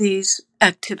to these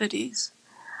activities.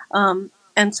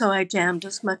 And so I jammed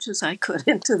as much as I could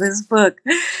into this book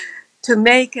to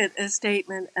make it a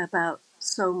statement about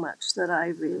so much that I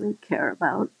really care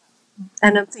about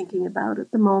and I'm thinking about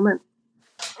at the moment.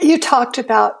 You talked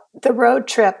about the road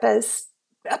trip as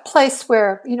a place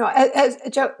where, as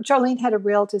Jolene had a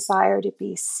real desire to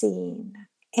be seen.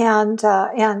 And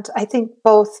I think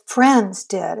both friends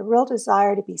did, a real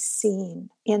desire to be seen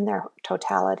in their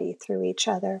totality through each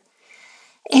other.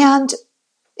 And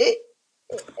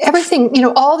everything,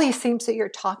 all these themes that you're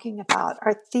talking about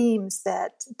are themes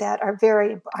that are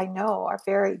very, I know, are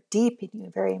very deep in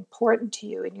you, very important to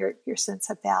you and your sense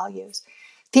of values.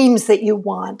 Themes that you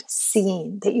want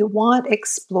seen, that you want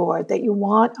explored, that you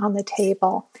want on the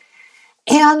table.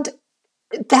 And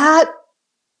that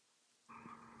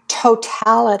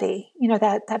totality,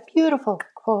 that beautiful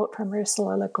quote from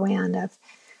Ursula Le Guin of,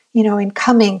 in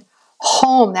coming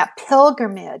home, that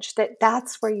pilgrimage,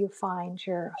 that's where you find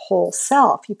your whole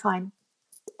self. You find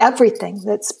everything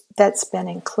that's been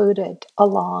included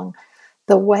along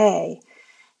the way.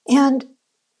 And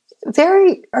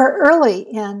very early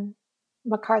in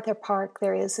MacArthur Park,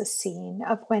 there is a scene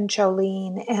of when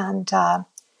Jolene and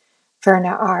Verna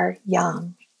are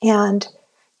young. And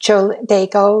they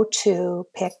go to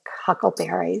pick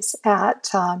huckleberries at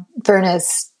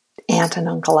Verna's aunt and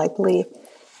uncle, I believe.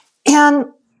 And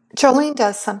Jolene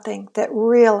does something that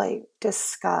really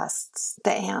disgusts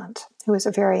the aunt, who is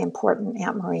a very important,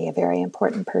 Aunt Marie, a very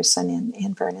important person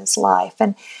in Verna's life.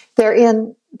 And they're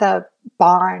in the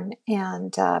barn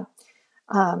and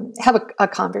have a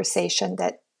conversation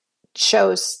that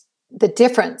shows the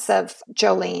difference of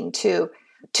Jolene to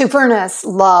Verna's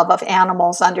love of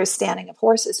animals, understanding of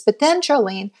horses. But then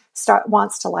Jolene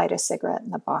wants to light a cigarette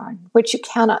in the barn, which you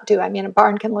cannot do. I mean, a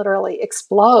barn can literally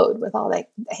explode with all the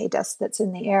hay dust that's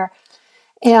in the air.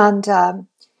 And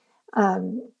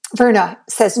Verna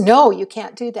says, no, you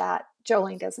can't do that.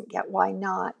 Jolene doesn't get why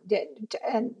not.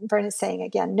 And Verna's saying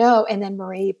again, no. And then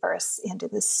Marie bursts into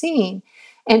the scene.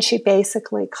 And she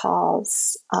basically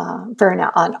calls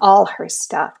Verna on all her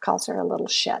stuff, calls her a little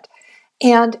shit.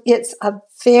 And it's a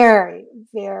very,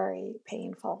 very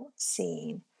painful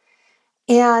scene.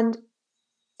 And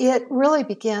it really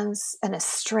begins an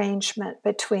estrangement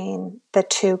between the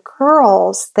two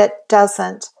girls that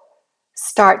doesn't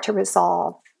start to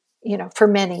resolve, for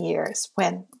many years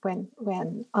when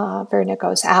Verna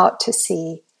goes out to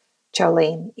see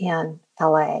Jolene in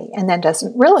LA, and then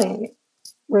doesn't really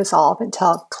resolve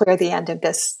until clear the end of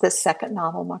this second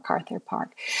novel, MacArthur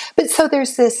Park. But so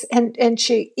there's this, and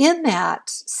she, in that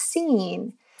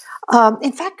scene,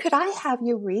 in fact, could I have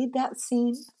you read that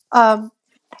scene?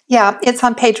 Yeah, it's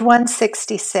on page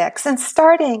 166, and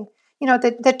starting,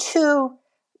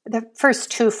 the first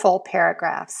two full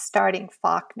paragraphs, starting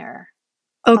Faulkner.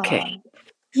 Okay.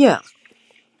 Yeah.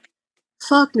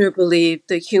 Faulkner believed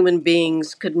that human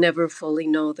beings could never fully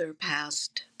know their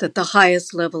past, that the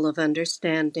highest level of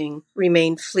understanding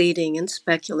remained fleeting and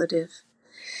speculative.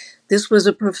 This was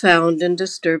a profound and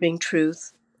disturbing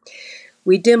truth.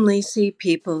 We dimly see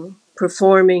people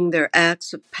performing their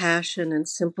acts of passion and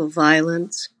simple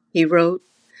violence, he wrote.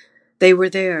 They were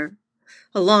there,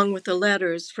 along with the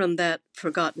letters from that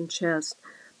forgotten chest,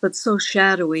 but so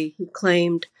shadowy, he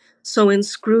claimed, so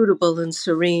inscrutable and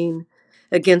serene,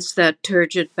 against that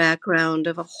turgid background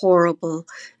of a horrible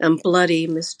and bloody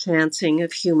mischancing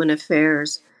of human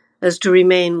affairs, as to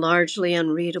remain largely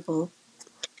unreadable.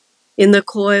 In the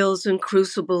coils and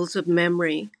crucibles of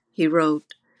memory, he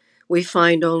wrote, we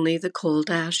find only the cold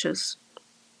ashes.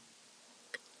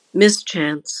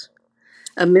 Mischance,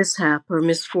 a mishap or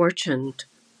misfortune.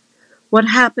 What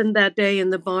happened that day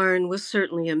in the barn was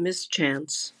certainly a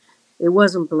mischance. It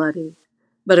wasn't bloody,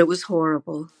 but it was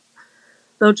horrible.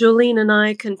 Though Jolene and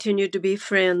I continued to be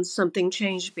friends, something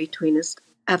changed between us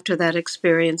after that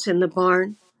experience in the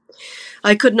barn.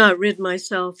 I could not rid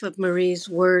myself of Marie's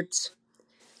words.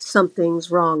 Something's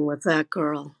wrong with that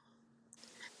girl.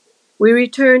 We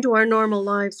returned to our normal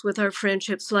lives with our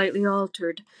friendship slightly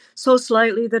altered, so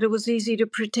slightly that it was easy to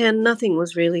pretend nothing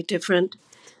was really different.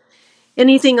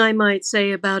 Anything I might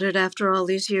say about it after all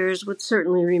these years would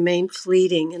certainly remain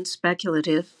fleeting and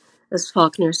speculative, as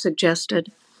Faulkner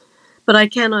suggested. But I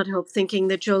cannot help thinking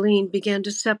that Jolene began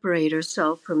to separate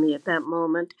herself from me at that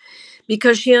moment,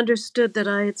 because she understood that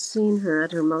I had seen her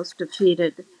at her most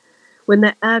defeated, when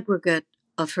the aggregate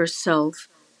of herself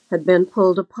had been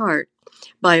pulled apart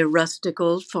by a rustic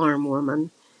old farm woman,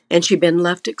 and she'd been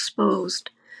left exposed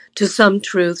to some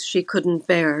truth she couldn't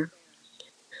bear.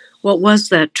 What was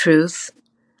that truth?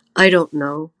 I don't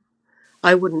know.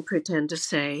 I wouldn't pretend to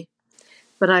say,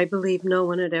 but I believe no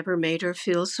one had ever made her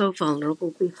feel so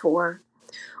vulnerable before,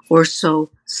 or so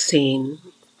seen.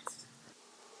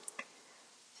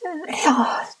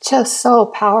 Oh, just so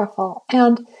powerful.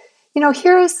 And,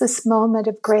 here is this moment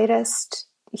of greatest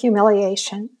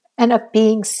humiliation and of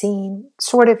being seen,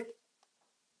 sort of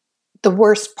the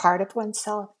worst part of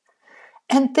oneself.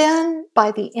 And then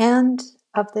by the end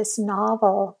of this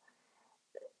novel,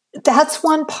 that's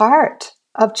one part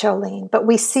of Jolene, but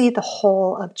we see the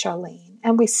whole of Jolene,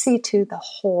 and we see too the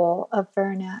whole of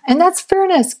Verna. And that's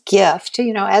Verna's gift,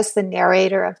 as the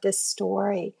narrator of this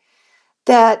story,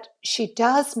 that she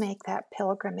does make that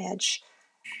pilgrimage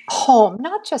home,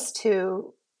 not just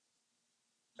to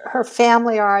her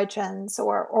family origins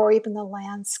or even the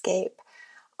landscape,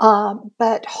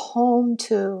 but home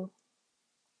to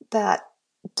that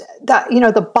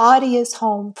the body is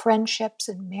home, friendships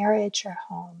and marriage are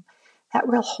home, that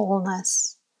real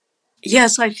wholeness.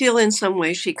 Yes, I feel in some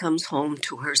way she comes home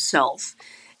to herself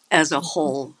as a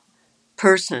whole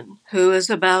person who is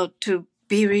about to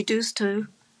be reduced to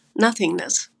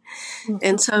nothingness. Mm-hmm.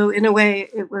 And so in a way,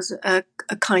 it was a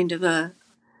kind of a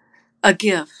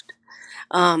gift.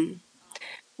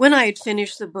 when I had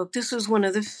finished the book, this was one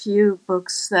of the few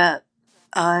books that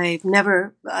I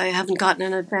haven't gotten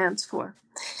an advance for.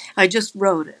 I just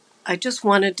wrote it. I just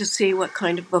wanted to see what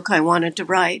kind of book I wanted to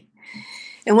write.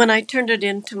 And when I turned it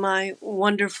in to my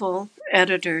wonderful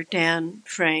editor, Dan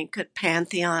Frank at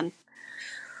Pantheon,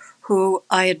 who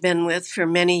I had been with for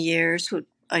many years, who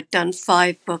I'd done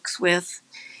 5 books with,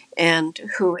 and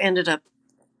who ended up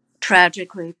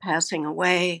tragically passing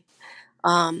away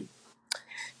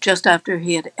just after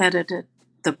he had edited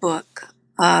the book.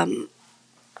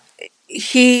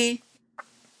 He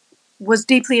was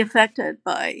deeply affected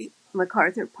by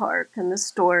MacArthur Park and the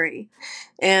story,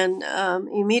 and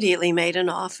immediately made an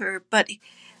offer. But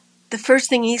the first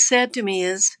thing he said to me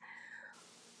is,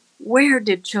 "Where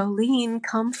did Jolene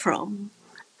come from?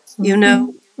 You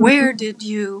know, where did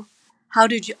you, how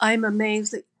did you, I'm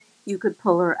amazed that you could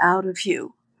pull her out of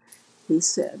you," he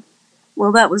said.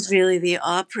 Well, that was really the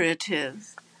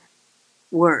operative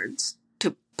words,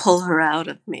 to pull her out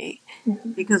of me.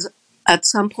 Because at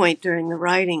some point during the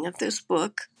writing of this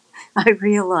book, I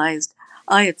realized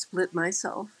I had split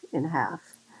myself in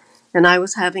half. And I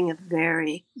was having a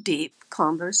very deep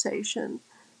conversation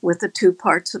with the 2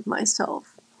 parts of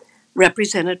myself,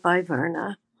 represented by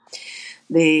Verna,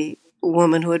 the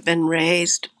woman who had been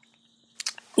raised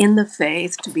in the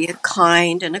faith to be a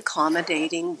kind and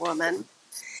accommodating woman,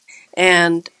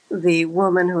 and the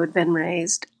woman who had been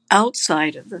raised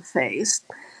outside of the faith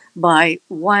by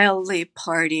wildly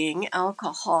partying,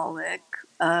 alcoholic,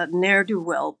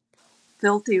 ne'er-do-well,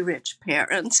 filthy rich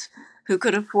parents who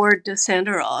could afford to send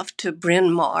her off to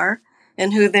Bryn Mawr,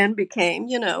 and who then became,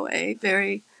 a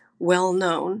very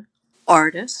well-known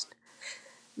artist.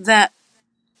 That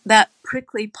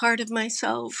prickly part of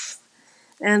myself,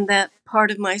 and that part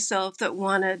of myself that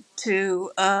wanted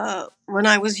to, when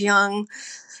I was young,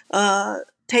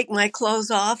 take my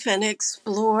clothes off and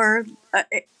explore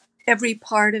every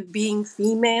part of being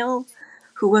female,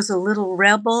 who was a little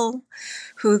rebel,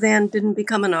 who then didn't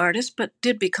become an artist but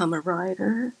did become a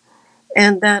writer.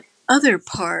 And that other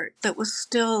part that was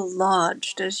still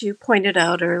lodged, as you pointed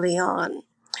out early on,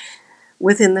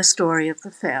 within the story of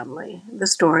the family, the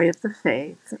story of the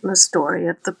faith, and the story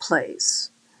of the place.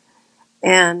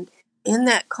 And in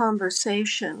that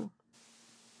conversation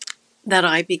that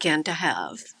I began to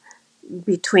have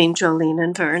between Jolene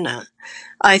and Verna,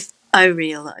 I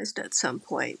realized at some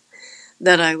point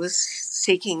that I was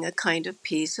seeking a kind of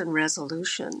peace and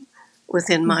resolution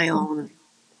within my own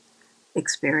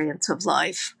experience of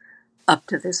life up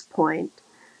to this point,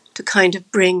 to kind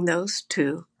of bring those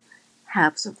 2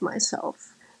 halves of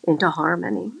myself into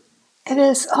harmony. It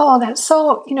is, that's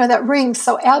so, that rings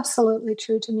so absolutely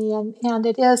true to me. And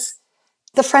it is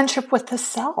the friendship with the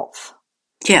self,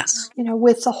 Yes.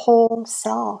 with the whole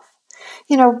self.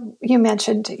 You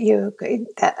mentioned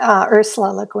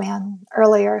Ursula Le Guin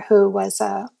earlier, who was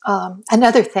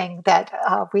another thing that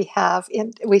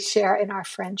we share in our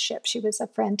friendship. She was a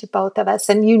friend to both of us,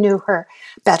 and you knew her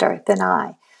better than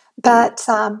I. But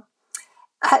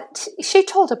she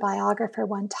told a biographer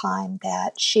one time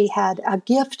that she had a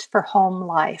gift for home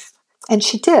life, and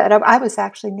she did. I was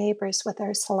actually neighbors with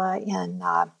Ursula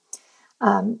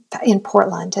in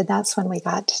Portland, and that's when we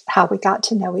got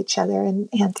to know each other,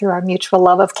 and through our mutual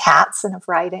love of cats and of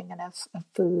writing and of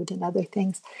food and other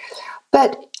things.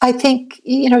 But I think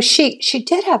she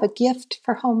did have a gift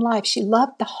for home life. She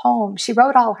loved the home. She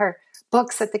wrote all her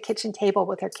books at the kitchen table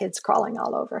with her kids crawling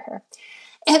all over her.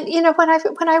 And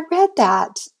when I read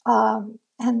that,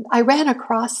 and I ran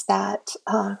across that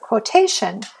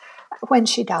quotation when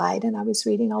she died, and I was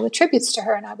reading all the tributes to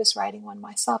her, and I was writing one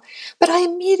myself. But I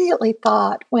immediately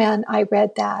thought, when I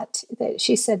read that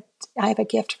she said, "I have a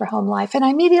gift for home life," and I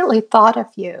immediately thought of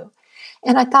you,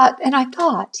 and I thought,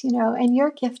 and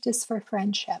your gift is for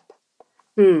friendship.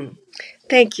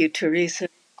 Thank you, Teresa.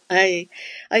 I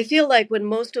feel like when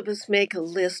most of us make a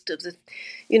list of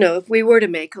if we were to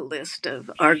make a list of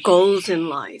our goals in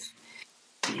life,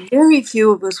 very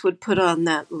few of us would put on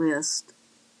that list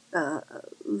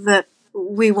that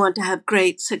we want to have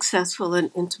great, successful,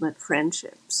 and intimate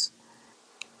friendships.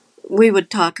 We would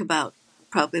talk about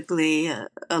probably a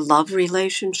love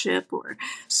relationship, or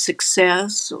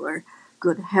success, or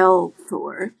good health,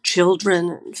 or children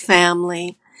and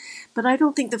family. But I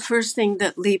don't think the first thing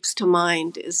that leaps to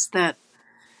mind is that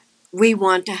we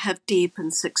want to have deep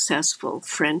and successful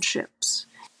friendships.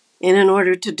 And in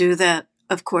order to do that,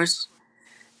 of course,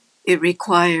 it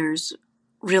requires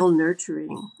real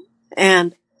nurturing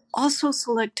and also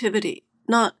selectivity.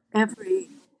 Not every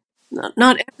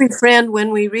friend,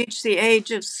 when we reach the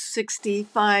age of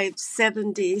 65,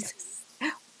 70,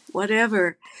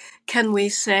 whatever, can we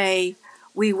say,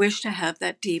 we wish to have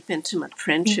that deep, intimate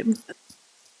friendship. Mm-hmm.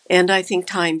 And I think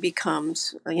time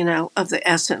becomes, of the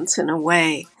essence in a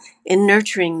way in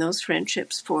nurturing those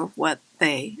friendships for what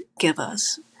they give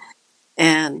us.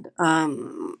 And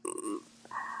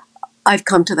I've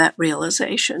come to that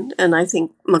realization, and I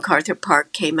think MacArthur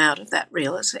Park came out of that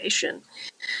realization,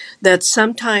 that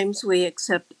sometimes we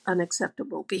accept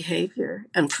unacceptable behavior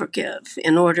and forgive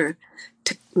in order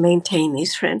to maintain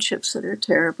these friendships that are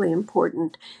terribly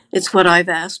important. It's what I've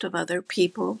asked of other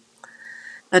people.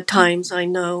 At times I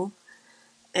know,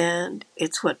 and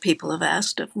it's what people have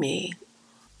asked of me.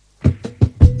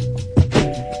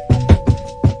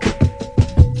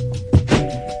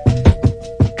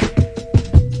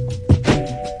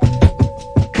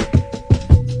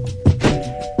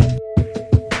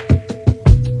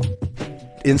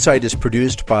 Insight is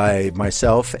produced by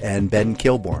myself and Ben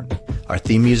Kilborn. Our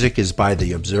theme music is by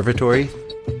The Observatory.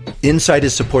 Insight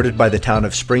is supported by the town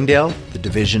of Springdale, the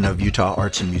Division of Utah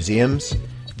Arts and Museums,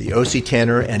 the O.C.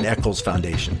 Tanner and Eccles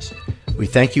Foundations. We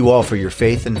thank you all for your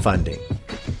faith and funding.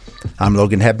 I'm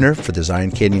Logan Hebner for the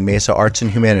Zion Canyon Mesa Arts and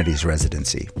Humanities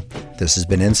Residency. This has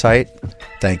been Insight.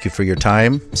 Thank you for your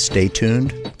time. Stay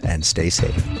tuned and stay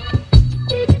safe.